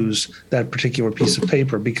to lose that particular piece of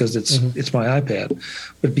paper because it's my iPad.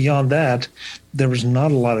 But beyond that, there was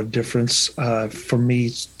not a lot of difference for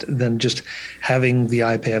me than just having the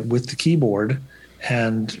iPad with the keyboard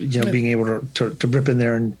and being able to rip in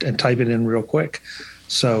there and type it in real quick.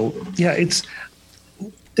 So yeah,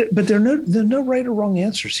 but there are no right or wrong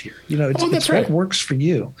answers here. It's right. What works for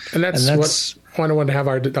you, and that's what I want to have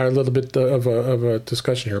our little bit of a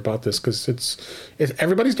discussion here about this, because it's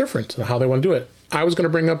everybody's different how they want to do it. I was going to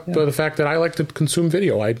bring up the fact that I like to consume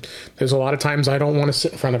video. There's a lot of times I don't want to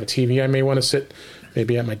sit in front of a TV. I may want to sit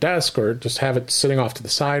maybe at my desk, or just have it sitting off to the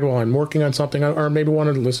side while I'm working on something, or maybe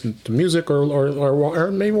want to listen to music,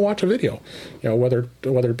 or maybe watch a video. Whether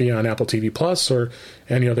it be on Apple TV Plus or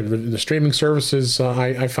any other the streaming services.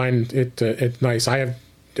 I find it nice. I have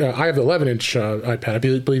the 11-inch iPad.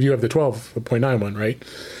 I believe you have the 12.9 one, right?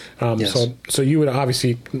 Yes. So you would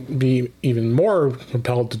obviously be even more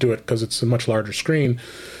compelled to do it because it's a much larger screen.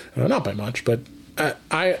 Not by much, but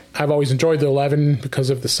I've always enjoyed the 11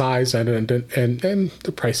 because of the size and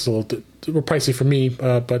the price is a little pricey for me.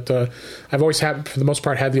 But I've always for the most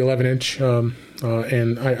part, had the 11-inch,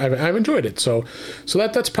 and I've enjoyed it. So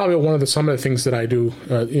that's probably some of the things that I do.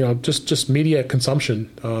 Just media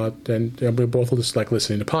consumption. And we both just like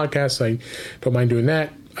listening to podcasts. I don't mind doing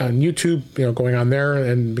that on YouTube. Going on there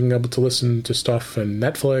and being able to listen to stuff, and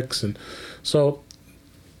Netflix, and so.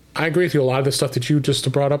 I agree with you. A lot of the stuff that you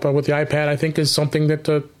just brought up with the iPad, I think, is something that,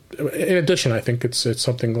 in addition, I think it's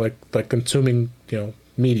something like consuming,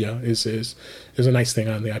 media is a nice thing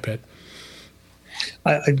on the iPad.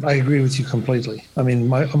 I agree with you completely. I mean,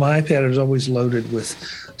 my iPad is always loaded with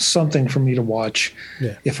something for me to watch.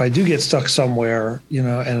 Yeah. If I do get stuck somewhere,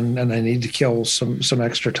 and I need to kill some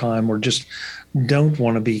extra time, or just don't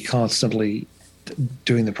want to be constantly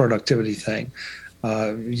doing the productivity thing.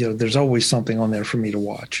 There's always something on there for me to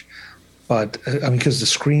watch, but because the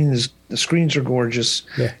screens are gorgeous.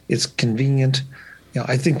 Yeah. It's convenient.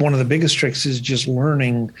 I think one of the biggest tricks is just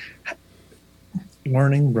learning,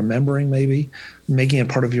 remembering, maybe making it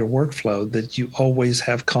part of your workflow that you always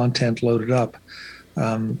have content loaded up.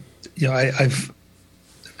 We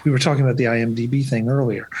were talking about the IMDb thing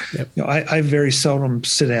earlier. Yep. I very seldom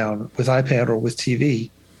sit down with iPad or with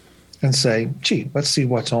TV and say, gee, let's see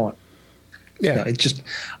what's on. Yeah,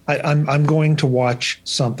 I'm going to watch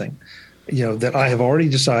something, that I have already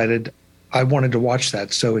decided I wanted to watch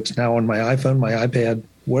that. So it's now on my iPhone, my iPad,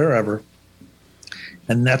 wherever.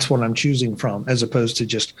 And that's what I'm choosing from, as opposed to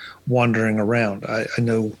just wandering around. I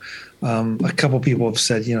know a couple people have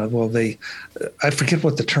said, I forget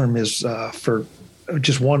what the term is for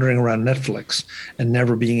just wandering around Netflix and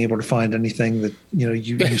never being able to find anything that,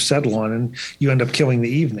 you settle on, and you end up killing the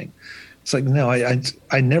evening. It's like, no, I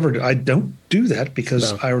don't do that,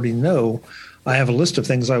 because I already know I have a list of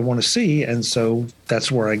things I want to see. And so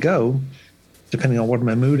that's where I go. Depending on what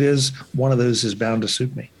my mood is, one of those is bound to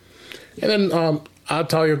suit me. And then I'll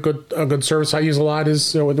tell you a good service I use a lot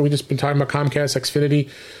is, we just been talking about Comcast Xfinity.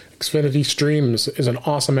 Xfinity Streams is an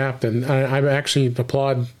awesome app, and I actually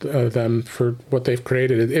applaud them for what they've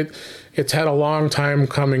created. It's had a long time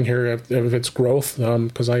coming here of its growth,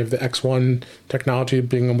 because I have the X1 technology,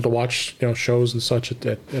 being able to watch shows and such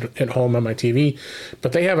at home on my TV.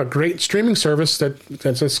 But they have a great streaming service that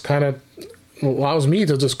just kind of allows me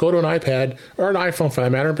to just go to an iPad or an iPhone for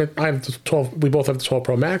that matter. But I have the 12. We both have the 12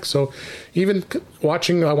 Pro Max, so even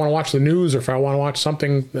watching, I want to watch the news, or if I want to watch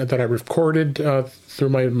something that I recorded through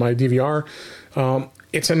my DVR,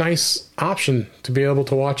 it's a nice option to be able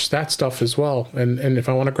to watch that stuff as well. And if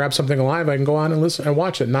I want to grab something live, I can go on and listen and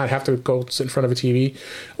watch it, not have to go sit in front of a TV.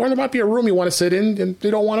 Or there might be a room you want to sit in and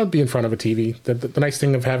you don't want to be in front of a TV. The nice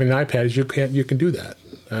thing of having an iPad is you can do that.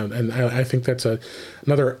 And I think that's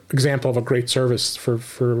another example of a great service for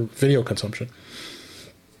video consumption.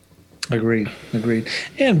 Agreed.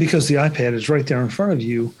 And because the iPad is right there in front of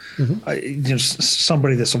you,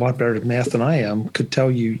 somebody that's a lot better at math than I am could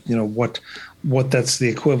tell you, what that's the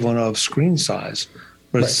equivalent of screen size.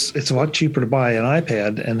 But right. It's a lot cheaper to buy an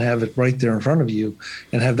iPad and have it right there in front of you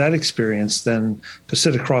and have that experience than to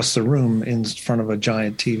sit across the room in front of a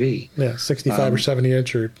giant TV. Yeah, 65 or 70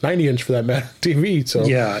 inch or 90 inch for that matter TV. So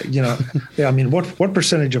yeah. I mean, what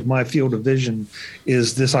percentage of my field of vision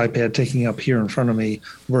is this iPad taking up here in front of me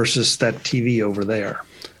versus that TV over there?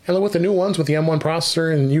 And with the new ones, with the M1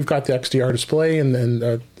 processor, and you've got the XDR display,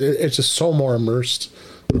 and it's just so more immersed.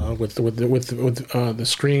 With the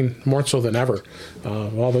screen more so than ever.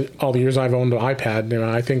 All the years I've owned an iPad,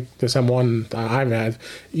 I think this M1 I've had,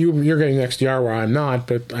 you're getting XDR where I'm not,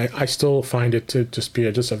 but I still find it to just be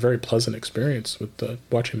a very pleasant experience with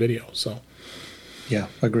watching video. So, yeah,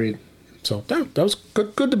 agreed. So that was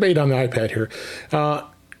good debate on the iPad here.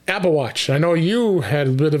 Apple Watch. I know you had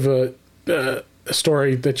a bit of a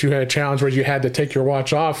story that you had a challenge where you had to take your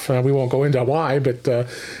watch off. We won't go into why, but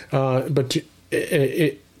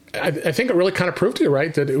I think it really kind of proved to you,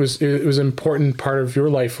 right, that it was an important part of your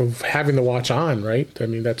life of having the watch on, right? I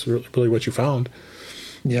mean, that's really what you found.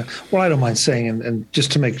 Yeah. Well, I don't mind saying, and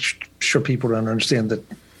just to make sure people don't understand that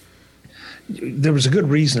there was a good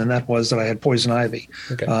reason, and that was that I had poison ivy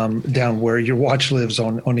down where your watch lives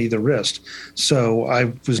on either wrist. So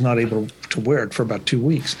I was not able to wear it for about 2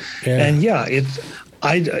 weeks. Yeah.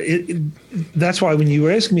 And that's why when you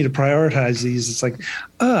were asking me to prioritize these, it's like,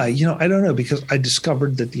 I don't know, because I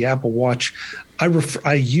discovered that the Apple Watch,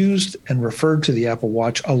 I used and referred to the Apple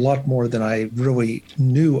Watch a lot more than I really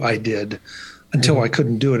knew I did until I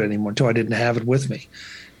couldn't do it anymore, until I didn't have it with me.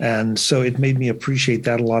 And so it made me appreciate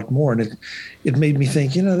that a lot more. And it made me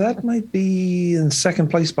think, that might be in second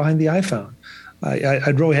place behind the iPhone.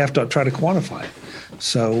 I'd really have to try to quantify it.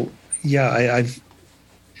 So, yeah,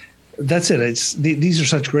 that's it. These are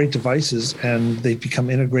such great devices, and they've become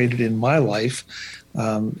integrated in my life.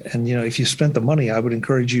 And, if you spent the money, I would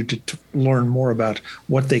encourage you to learn more about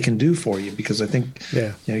what they can do for you, because I think,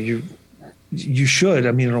 you should.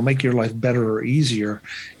 I mean, it'll make your life better or easier,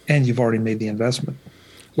 and you've already made the investment.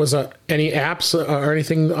 Was any apps or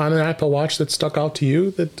anything on an Apple Watch that stuck out to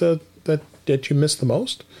you that you missed the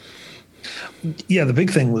most? Yeah, the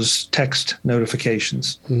big thing was text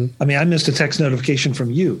notifications. Mm-hmm. I mean, I missed a text notification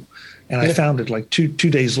from you, and I found it like two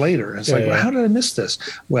days later. It's well, how did I miss this?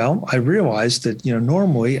 Well, I realized that,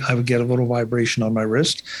 normally I would get a little vibration on my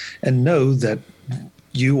wrist and know that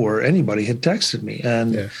you or anybody had texted me,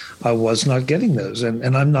 and I was not getting those.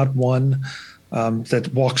 And I'm not one that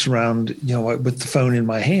walks around, with the phone in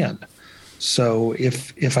my hand. So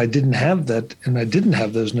if I didn't have that, and I didn't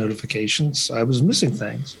have those notifications, I was missing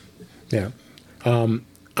things. Yeah.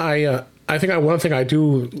 I think one thing I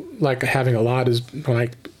do like having a lot is when I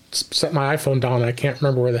set my iPhone down, I can't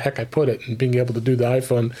remember where the heck I put it, and being able to do the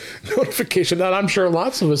iPhone notification. And I'm sure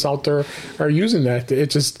lots of us out there are using that. It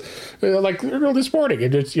just like this morning.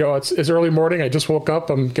 It's early morning. I just woke up.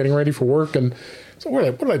 I'm getting ready for work, and so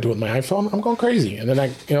what do I do with my iPhone? I'm going crazy. And then I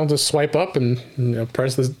just swipe up and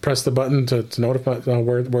press the button to notify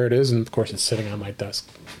where it is. And of course, it's sitting on my desk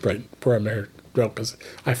right where I'm there, because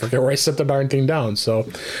I forget where I set the darn thing down. So,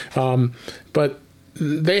 but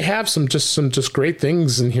they have some just great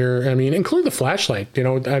things in here. I mean, including the flashlight.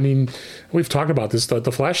 I mean, we've talked about this.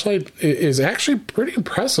 The flashlight is actually pretty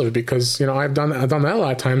impressive, because I've done that a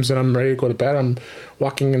lot of times, and I'm ready to go to bed. I'm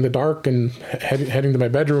walking in the dark and heading to my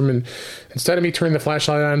bedroom, and instead of me turning the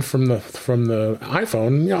flashlight on from the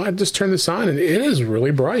iPhone, I just turn this on, and it is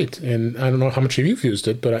really bright. And I don't know how much you've used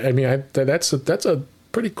it, but I mean, that's a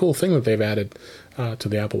pretty cool thing that they've added to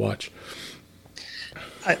the Apple Watch.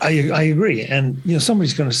 I agree. And,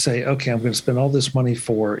 somebody's going to say, okay, I'm going to spend all this money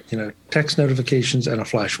for, text notifications and a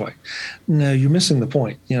flashlight. No, you're missing the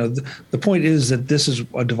point. The point is that this is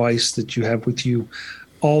a device that you have with you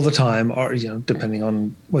all the time, or, depending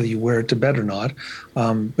on whether you wear it to bed or not,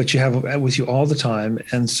 but you have it with you all the time.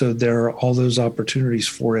 And so there are all those opportunities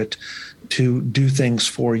for it to do things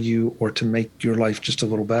for you or to make your life just a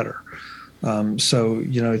little better. So,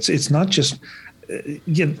 it's not just...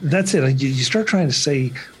 that's it. You start trying to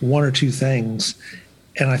say one or two things,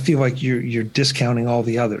 and I feel like you're discounting all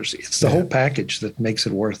the others. It's the whole package that makes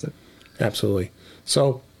it worth it. Absolutely.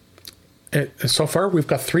 So far, we've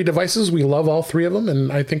got 3 devices. We love all 3 of them,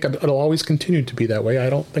 and I think it'll always continue to be that way. I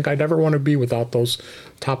don't think I'd ever want to be without those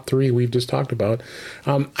top 3 we've just talked about.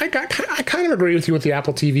 I kind of agree with you with the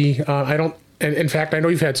Apple TV. I don't. And in fact, I know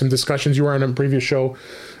you've had some discussions. You were on a previous show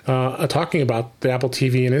talking about the Apple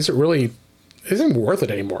TV, and isn't worth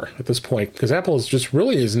it anymore at this point, because Apple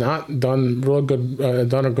is not done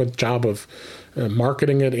a good job of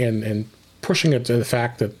marketing it and pushing it to the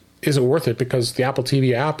fact that isn't worth it, because the Apple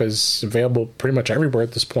TV app is available pretty much everywhere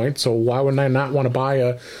at this point. So why would I not want to buy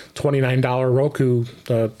a $29 Roku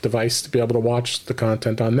device to be able to watch the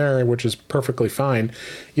content on there, which is perfectly fine.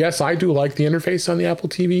 Yes, I do like the interface on the Apple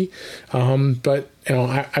TV, but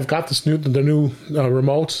I've got the new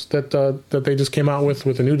remote that they just came out with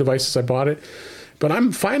the new devices. I bought it, but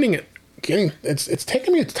I'm finding it it's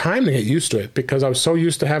taken me time to get used to it, because I was so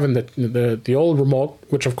used to having the old remote,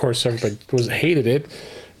 which of course everybody hated it.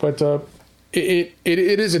 But it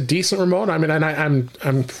is a decent remote. I mean, and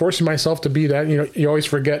I'm forcing myself to be that. You always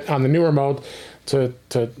forget on the new remote to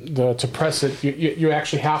press it. You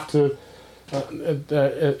actually have to.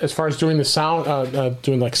 As far as doing the sound,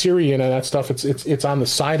 doing like Siri and that stuff, it's on the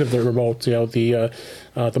side of the remote. The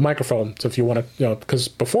microphone. So if you want to, because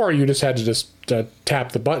before you just had to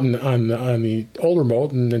tap the button on the old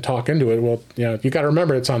remote and then talk into it. Well, you got to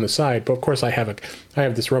remember it's on the side. But of course, I have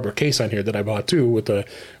this rubber case on here that I bought too with an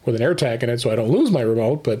AirTag in it, so I don't lose my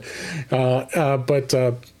remote. But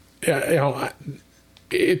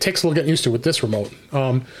it takes a little getting used to with this remote.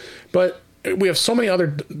 But we have so many other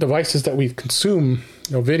devices that we consume,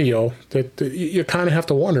 video, that you kind of have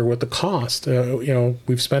to wonder what the cost.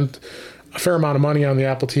 We've spent a fair amount of money on the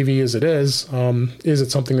Apple TV as it is. Is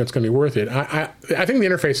it something that's going to be worth it? I think the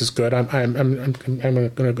interface is good. I'm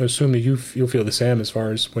going to assume that you'll feel the same as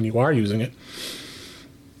far as when you are using it.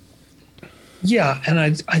 Yeah, and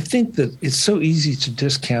I think that it's so easy to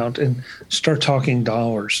discount and start talking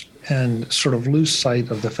dollars and sort of lose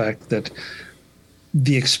sight of the fact that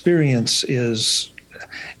the experience is.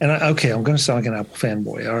 And I'm going to sound like an Apple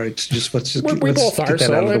fanboy. All right, let's we both are,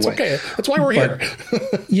 so it's okay. That's why we're here.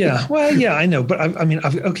 Yeah, well, yeah, I know, but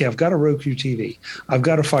I've got a Roku TV, I've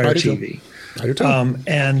got a Fire TV, I do too.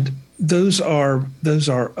 And those are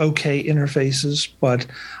okay interfaces, but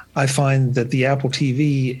I find that the Apple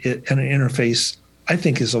TV and an interface, I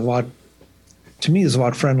think, is a lot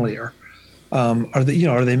friendlier. Are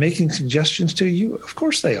they making suggestions to you? Of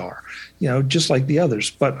course they are, just like the others.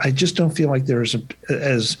 But I just don't feel like they're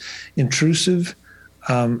as intrusive.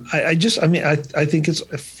 I think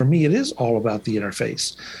for me, it is all about the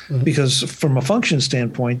interface, because from a function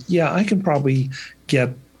standpoint, yeah, I can probably get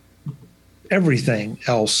everything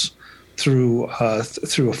else through a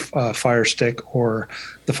Fire Stick or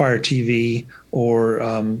the Fire TV or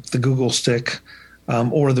the Google Stick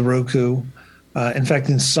or the Roku. In fact,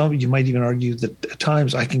 in some, you might even argue that at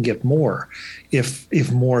times I can get more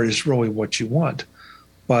if more is really what you want.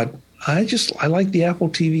 But I like the Apple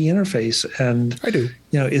TV interface, and I do.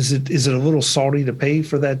 Is it a little salty to pay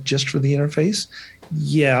for that just for the interface?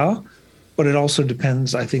 Yeah, but it also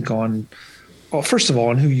depends, I think, on, well, first of all,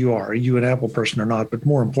 on who you are. Are you an Apple person or not? But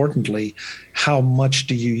more importantly, how much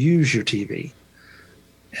do you use your TV?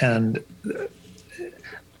 And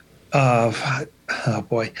oh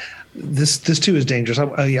boy, this too is dangerous.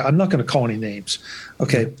 I'm not going to call any names,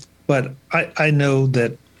 okay? But I know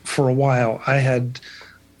that for a while I had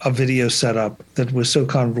a video set up that was so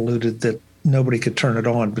convoluted that nobody could turn it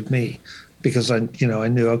on but me, because I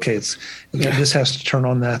knew, okay, this has to turn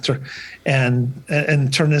on that,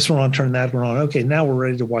 and turn this one on, turn that one on. Okay, now we're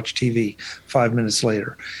ready to watch TV 5 minutes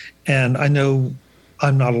later, and I know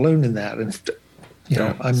I'm not alone in that. And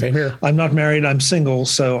same here. I'm not married. I'm single,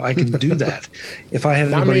 so I can do that. If I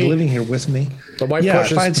had anybody living here with me, the wife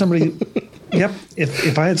if I had somebody,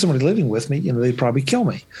 if I had somebody living with me, they'd probably kill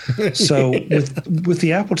me. So with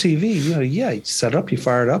the Apple TV, you set up, you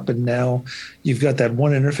fire it up, and now you've got that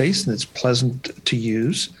one interface, and it's pleasant to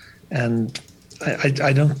use. And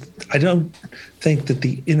I don't think that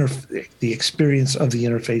the experience of the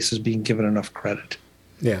interface is being given enough credit.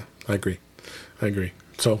 Yeah, I agree.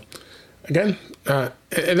 So. Again, and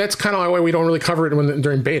that's kind of why we don't really cover it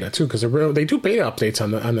during beta too, because they do beta updates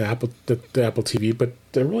on the Apple TV, but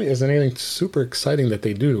there really isn't anything super exciting that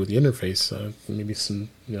they do with the interface. Maybe some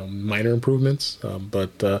minor improvements,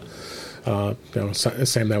 but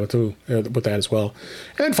Sam that would do with that as well.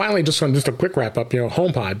 And then finally, just a quick wrap up.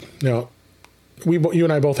 HomePod. You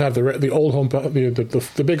and I both have the old HomePod,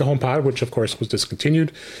 the big HomePod, which of course was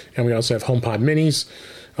discontinued, and we also have HomePod Minis.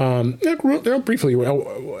 Briefly,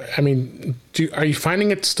 I mean, are you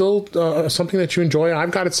finding it still something that you enjoy? I've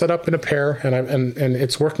got it set up in a pair, and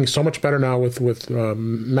it's working so much better now with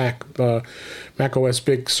Mac OS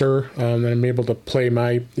Big Sur, and I'm able to play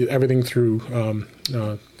everything through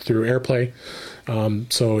AirPlay.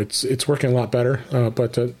 So it's working a lot better.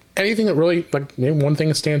 But anything that really, like, maybe one thing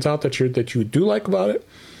that stands out that you do like about it?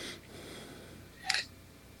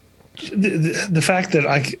 The fact that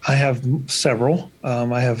I have several,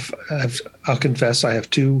 I'll confess, I have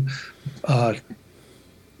two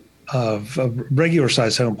of regular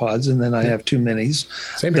size HomePods, and then I have two minis.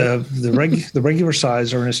 Same here. The regular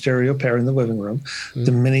size are in a stereo pair in the living room. Mm-hmm.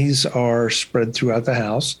 The minis are spread throughout the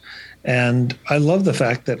house. And I love the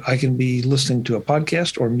fact that I can be listening to a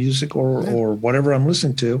podcast or music or whatever I'm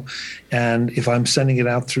listening to. And if I'm sending it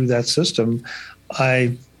out through that system,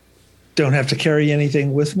 I don't have to carry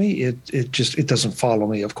anything with me. It doesn't follow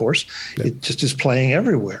me, of course. Yeah. It just is playing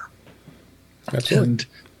everywhere. Absolutely.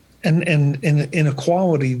 And in a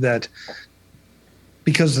quality that,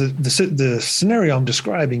 because the scenario I'm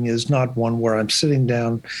describing is not one where I'm sitting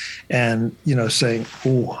down and saying,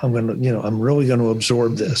 "Oh, I'm really going to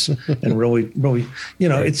absorb this," and really, right.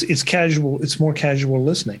 It's casual. It's more casual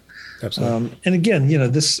listening. Absolutely. And again,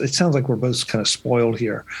 it sounds like we're both kind of spoiled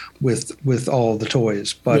here with all the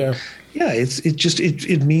toys, but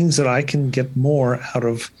it means that I can get more out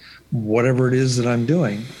of whatever it is that I'm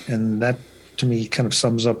doing, and that to me kind of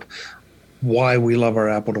sums up why we love our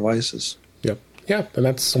Apple devices. Yep. Yeah, and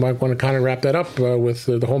that's why I want to kind of wrap that up with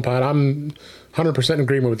the HomePod. I'm 100% in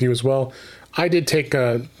agreement with you as well. I did take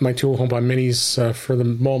my two HomePod minis for the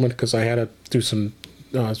moment because I had to do some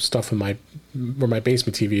stuff in where my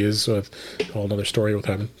basement TV is. A whole another story with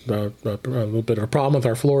having a little bit of a problem with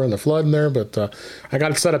our floor and the flood in there. But I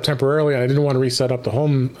got it set up temporarily, and I didn't want to reset up the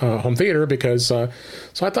home theater because. So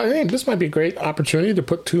I thought, hey, this might be a great opportunity to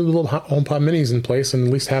put two little HomePod minis in place and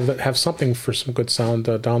at least have something for some good sound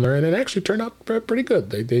down there. And it actually turned out pretty good.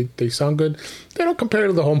 They sound good. They don't compare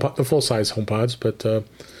to the full size HomePods, but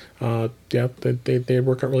yeah, they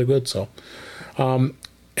work out really good. So.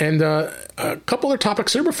 And a couple other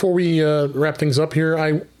topics here before we wrap things up here.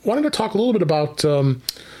 I wanted to talk a little bit about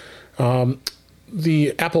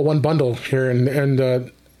the Apple One bundle here,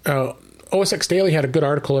 and OS X Daily had a good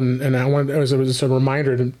article, and I wanted it was just a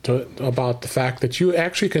reminder about the fact that you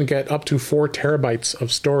actually can get up to 4 terabytes of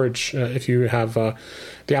storage if you have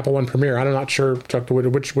the Apple One Premier. I'm not sure, Chuck,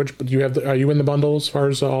 which do you have? Are you in the bundle as far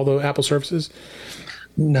as all the Apple services?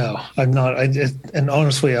 No, I'm not. And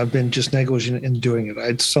honestly, I've been just negligent in doing it.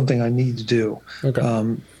 It's something I need to do.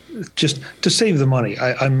 Okay. Just to save the money.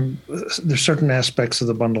 There's certain aspects of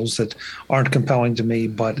the bundles that aren't compelling to me,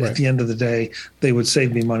 but right. At the end of the day, they would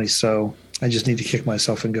save me money. So I just need to kick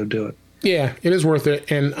myself and go do it. Yeah, it is worth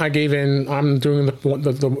it. And I'm doing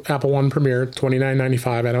the Apple One Premier,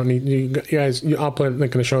 $29.95. I don't need you guys. I'll put a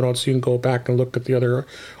link in the show notes so you can go back and look at the other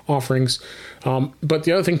offerings. But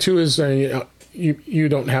the other thing too is. You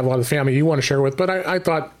don't have a lot of family you want to share with, but I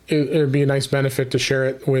thought it would be a nice benefit to share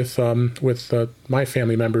it with my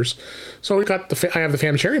family members. So I have the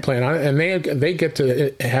family sharing plan on it, and they get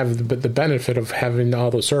to have the benefit of having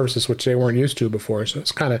all those services which they weren't used to before. So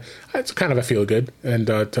it's kind of a feel good and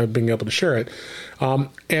to being able to share it.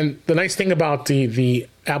 And the nice thing about the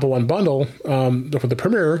Apple One bundle for the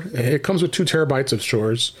Premier, it comes with 2 terabytes of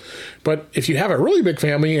storage. But if you have a really big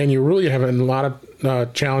family and you really have a lot of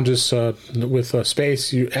challenges with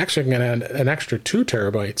space, you actually can get an extra 2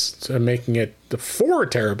 terabytes, making it the 4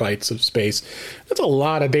 terabytes of space. That's a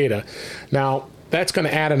lot of data. Now, that's going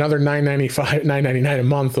to add another $9.99 a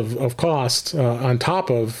month of cost on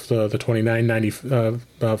top of the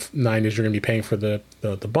 $29.99 is you're going to be paying for the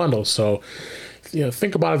bundle. So,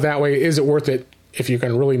 think about it that way. Is it worth it? If you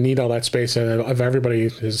can really need all that space, and if everybody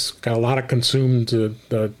has got a lot of consumed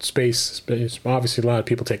space, obviously a lot of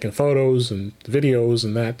people taking photos and videos,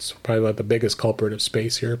 and that's probably the biggest culprit of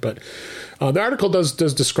space here. But the article does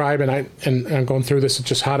describe, and I'm going through this,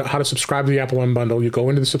 just how to subscribe to the Apple One bundle. You go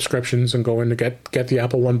into the subscriptions and go in to get the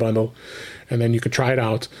Apple One bundle, and then you can try it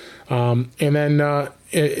out. And then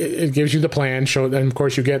it gives you the plan. And of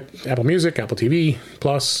course, you get Apple Music, Apple TV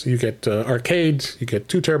Plus, you get Arcade, you get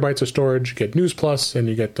 2 terabytes of storage, you get News Plus, and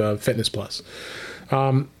you get Fitness Plus.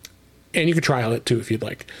 And you can trial it too if you'd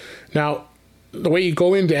like. Now, the way you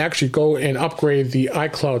go in to actually go and upgrade the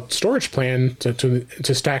iCloud storage plan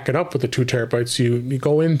to stack it up with the 2 terabytes, you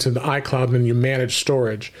go into the iCloud and you manage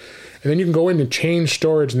storage. And then you can go in and change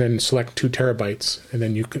storage and then select 2 terabytes. And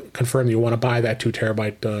then you confirm you want to buy that 2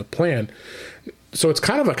 terabyte plan. So it's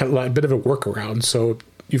kind of a bit of a workaround. So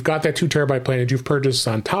you've got that 2 terabyte plan that you've purchased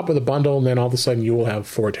on top of the bundle, and then all of a sudden you will have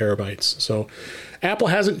 4 terabytes. So Apple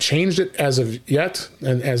hasn't changed it as of yet,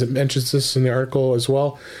 and as it mentions this in the article as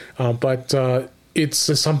well. But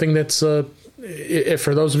it's something that's, for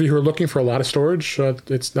those of you who are looking for a lot of storage,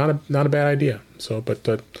 it's not a bad idea. So,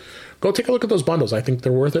 but go take a look at those bundles. I think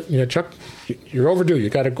they're worth it. Chuck, you're overdue. You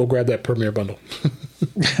got to go grab that Premier bundle.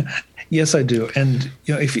 Yes, I do. And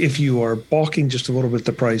if you are balking just a little bit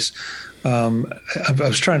the price, I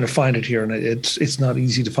was trying to find it here, and it's not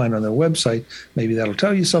easy to find on their website. Maybe that'll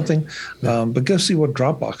tell you something. But go see what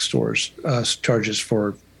Dropbox stores charges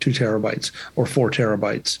for 2 terabytes or 4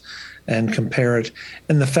 terabytes, and compare it.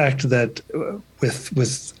 And the fact that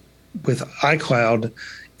with iCloud,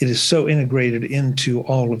 it is so integrated into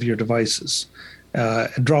all of your devices.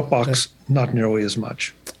 Dropbox, not nearly as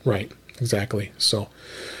much. Right. Exactly. So.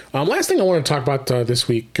 Last thing I want to talk about this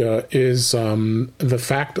week is the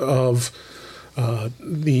fact of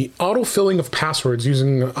the autofilling of passwords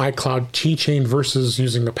using iCloud Keychain versus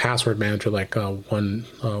using a password manager like one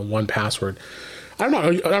Password. I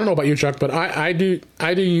don't know about you, Chuck, but I do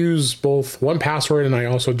use both 1Password, and I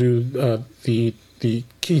also do the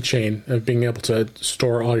keychain of being able to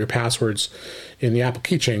store all your passwords in the Apple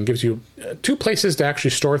Keychain. It gives you 2 places to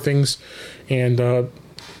actually store things, and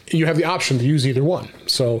you have the option to use either one.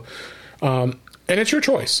 So, and it's your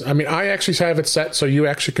choice. I mean, I actually have it set so you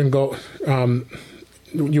actually can go.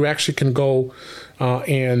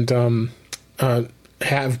 And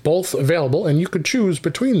have both available, and you could choose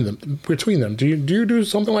between them. Do you do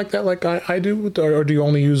something like that, like I do, or do you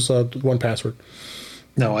only use 1Password?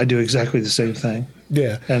 No, I do exactly the same thing.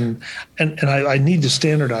 Yeah. And I need to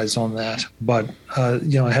standardize on that. But,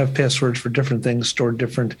 I have passwords for different things stored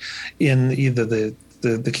different in either the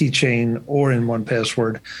keychain or in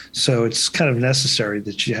 1Password. So it's kind of necessary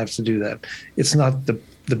that you have to do that. It's not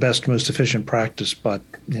the best, most efficient practice, but,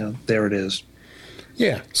 there it is.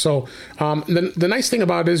 Yeah. So the nice thing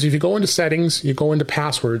about it is if you go into settings, you go into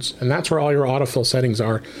passwords, and that's where all your autofill settings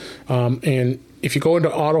are. And if you go into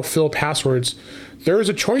autofill passwords, there is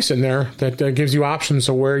a choice in there that gives you options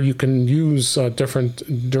of where you can use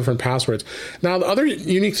different passwords. Now, the other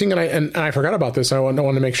unique thing, and I forgot about this, I want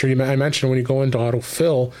to make sure I mentioned when you go into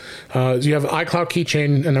autofill, you have iCloud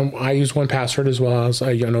Keychain, and I use 1Password as well as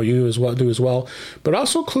I know you do as well. But it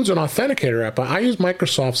also includes an authenticator app. I use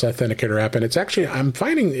Microsoft's authenticator app, and it's actually I'm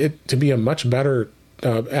finding it to be a much better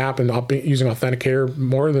app, and I'll be using Authenticator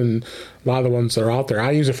more than a lot of the ones that are out there. I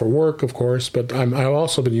use it for work, of course, but I've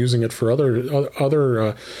also been using it for other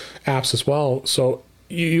apps as well. So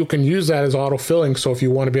you can use that as autofilling. So if you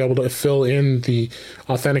want to be able to fill in the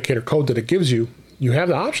Authenticator code that it gives you, you have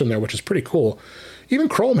the option there, which is pretty cool. Even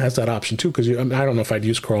Chrome has that option too, because I don't know if I'd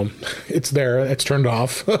use Chrome. It's there, it's turned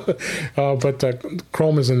off, but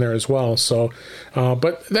Chrome is in there as well. So,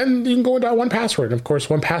 but then you can go into 1Password. And of course,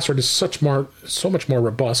 1Password is so much more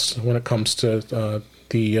robust when it comes to the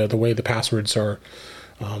way the passwords are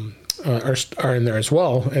in there as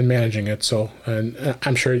well and managing it. So, and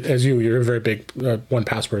I'm sure as you're a very big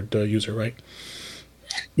 1Password user, right?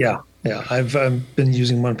 Yeah. I've been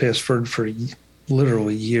using 1Password for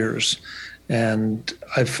literally years. And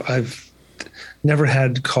I've never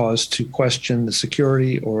had cause to question the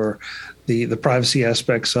security or the privacy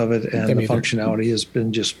aspects of it, and the functionality has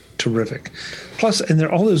been just terrific. Plus, and there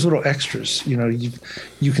are all those little extras. You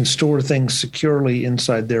can store things securely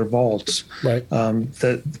inside their vaults. Right.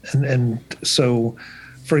 So,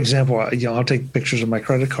 for example, I'll take pictures of my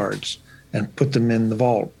credit cards and put them in the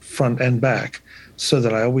vault, front and back, so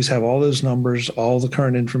that I always have all those numbers, all the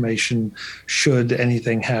current information, should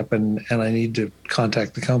anything happen and I need to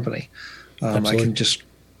contact the company. I can just,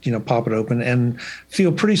 pop it open and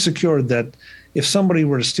feel pretty secure that if somebody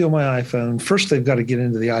were to steal my iPhone, first they've got to get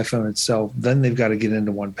into the iPhone itself, then they've got to get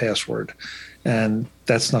into 1Password. And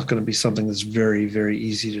that's not going to be something that's very, very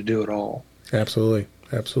easy to do at all. Absolutely.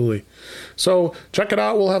 So check it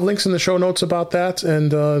out. We'll have links in the show notes about that.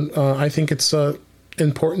 And I think it's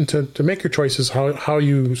important to make your choices how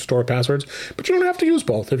you store passwords, but you don't have to use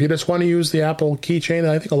both. If you just want to use the Apple keychain, and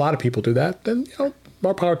I think a lot of people do that, then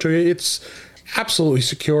more power to you. It's absolutely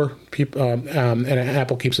secure. And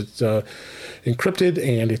Apple keeps it encrypted,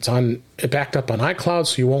 and it's backed up on iCloud,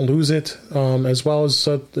 so you won't lose it. As well as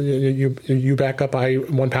you back up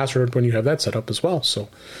 1Password when you have that set up as well. So,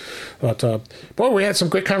 but we had some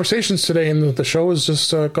great conversations today, and the show has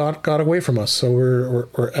just got away from us. So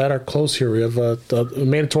we're at our close here. We have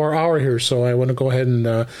made it to our hour here. So I want to go ahead and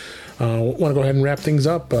wrap things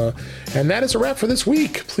up. And that is a wrap for this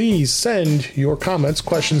week. Please send your comments,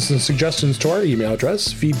 questions, and suggestions to our email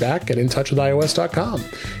address, feedback@intouchwithios.com.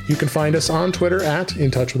 You can find us on Twitter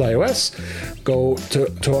 @intouchwithios. Go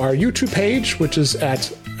to our YouTube page, which is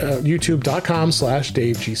at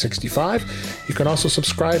youtube.com/DaveG65. You can also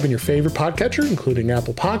subscribe in your favorite podcatcher, including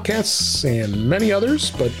Apple Podcasts and many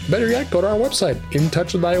others. But better yet, go to our website,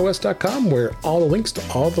 intouchwithios.com, where all the links to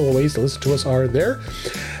all the ways to listen to us are there.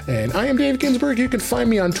 And I am Dave Ginsburg. You can find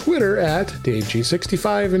me on Twitter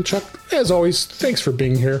 @DaveG65. And Chuck, as always, thanks for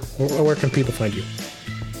being here. Where can people find you?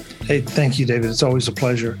 Hey, thank you, David. It's always a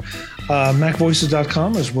pleasure.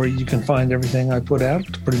 MacVoices.com is where you can find everything I put out.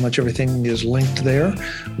 Pretty much everything is linked there.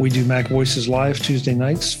 We do Mac Voices live Tuesday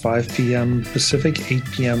nights, 5 p.m. Pacific, 8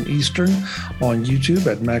 p.m. Eastern on YouTube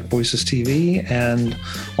at Mac Voices TV. And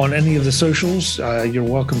on any of the socials, you're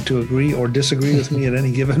welcome to agree or disagree with me at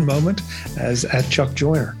any given moment as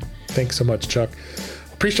 @ChuckJoyner. Thanks so much, Chuck.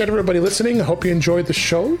 Appreciate everybody listening. I hope you enjoyed the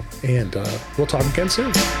show, and we'll talk again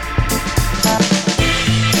soon.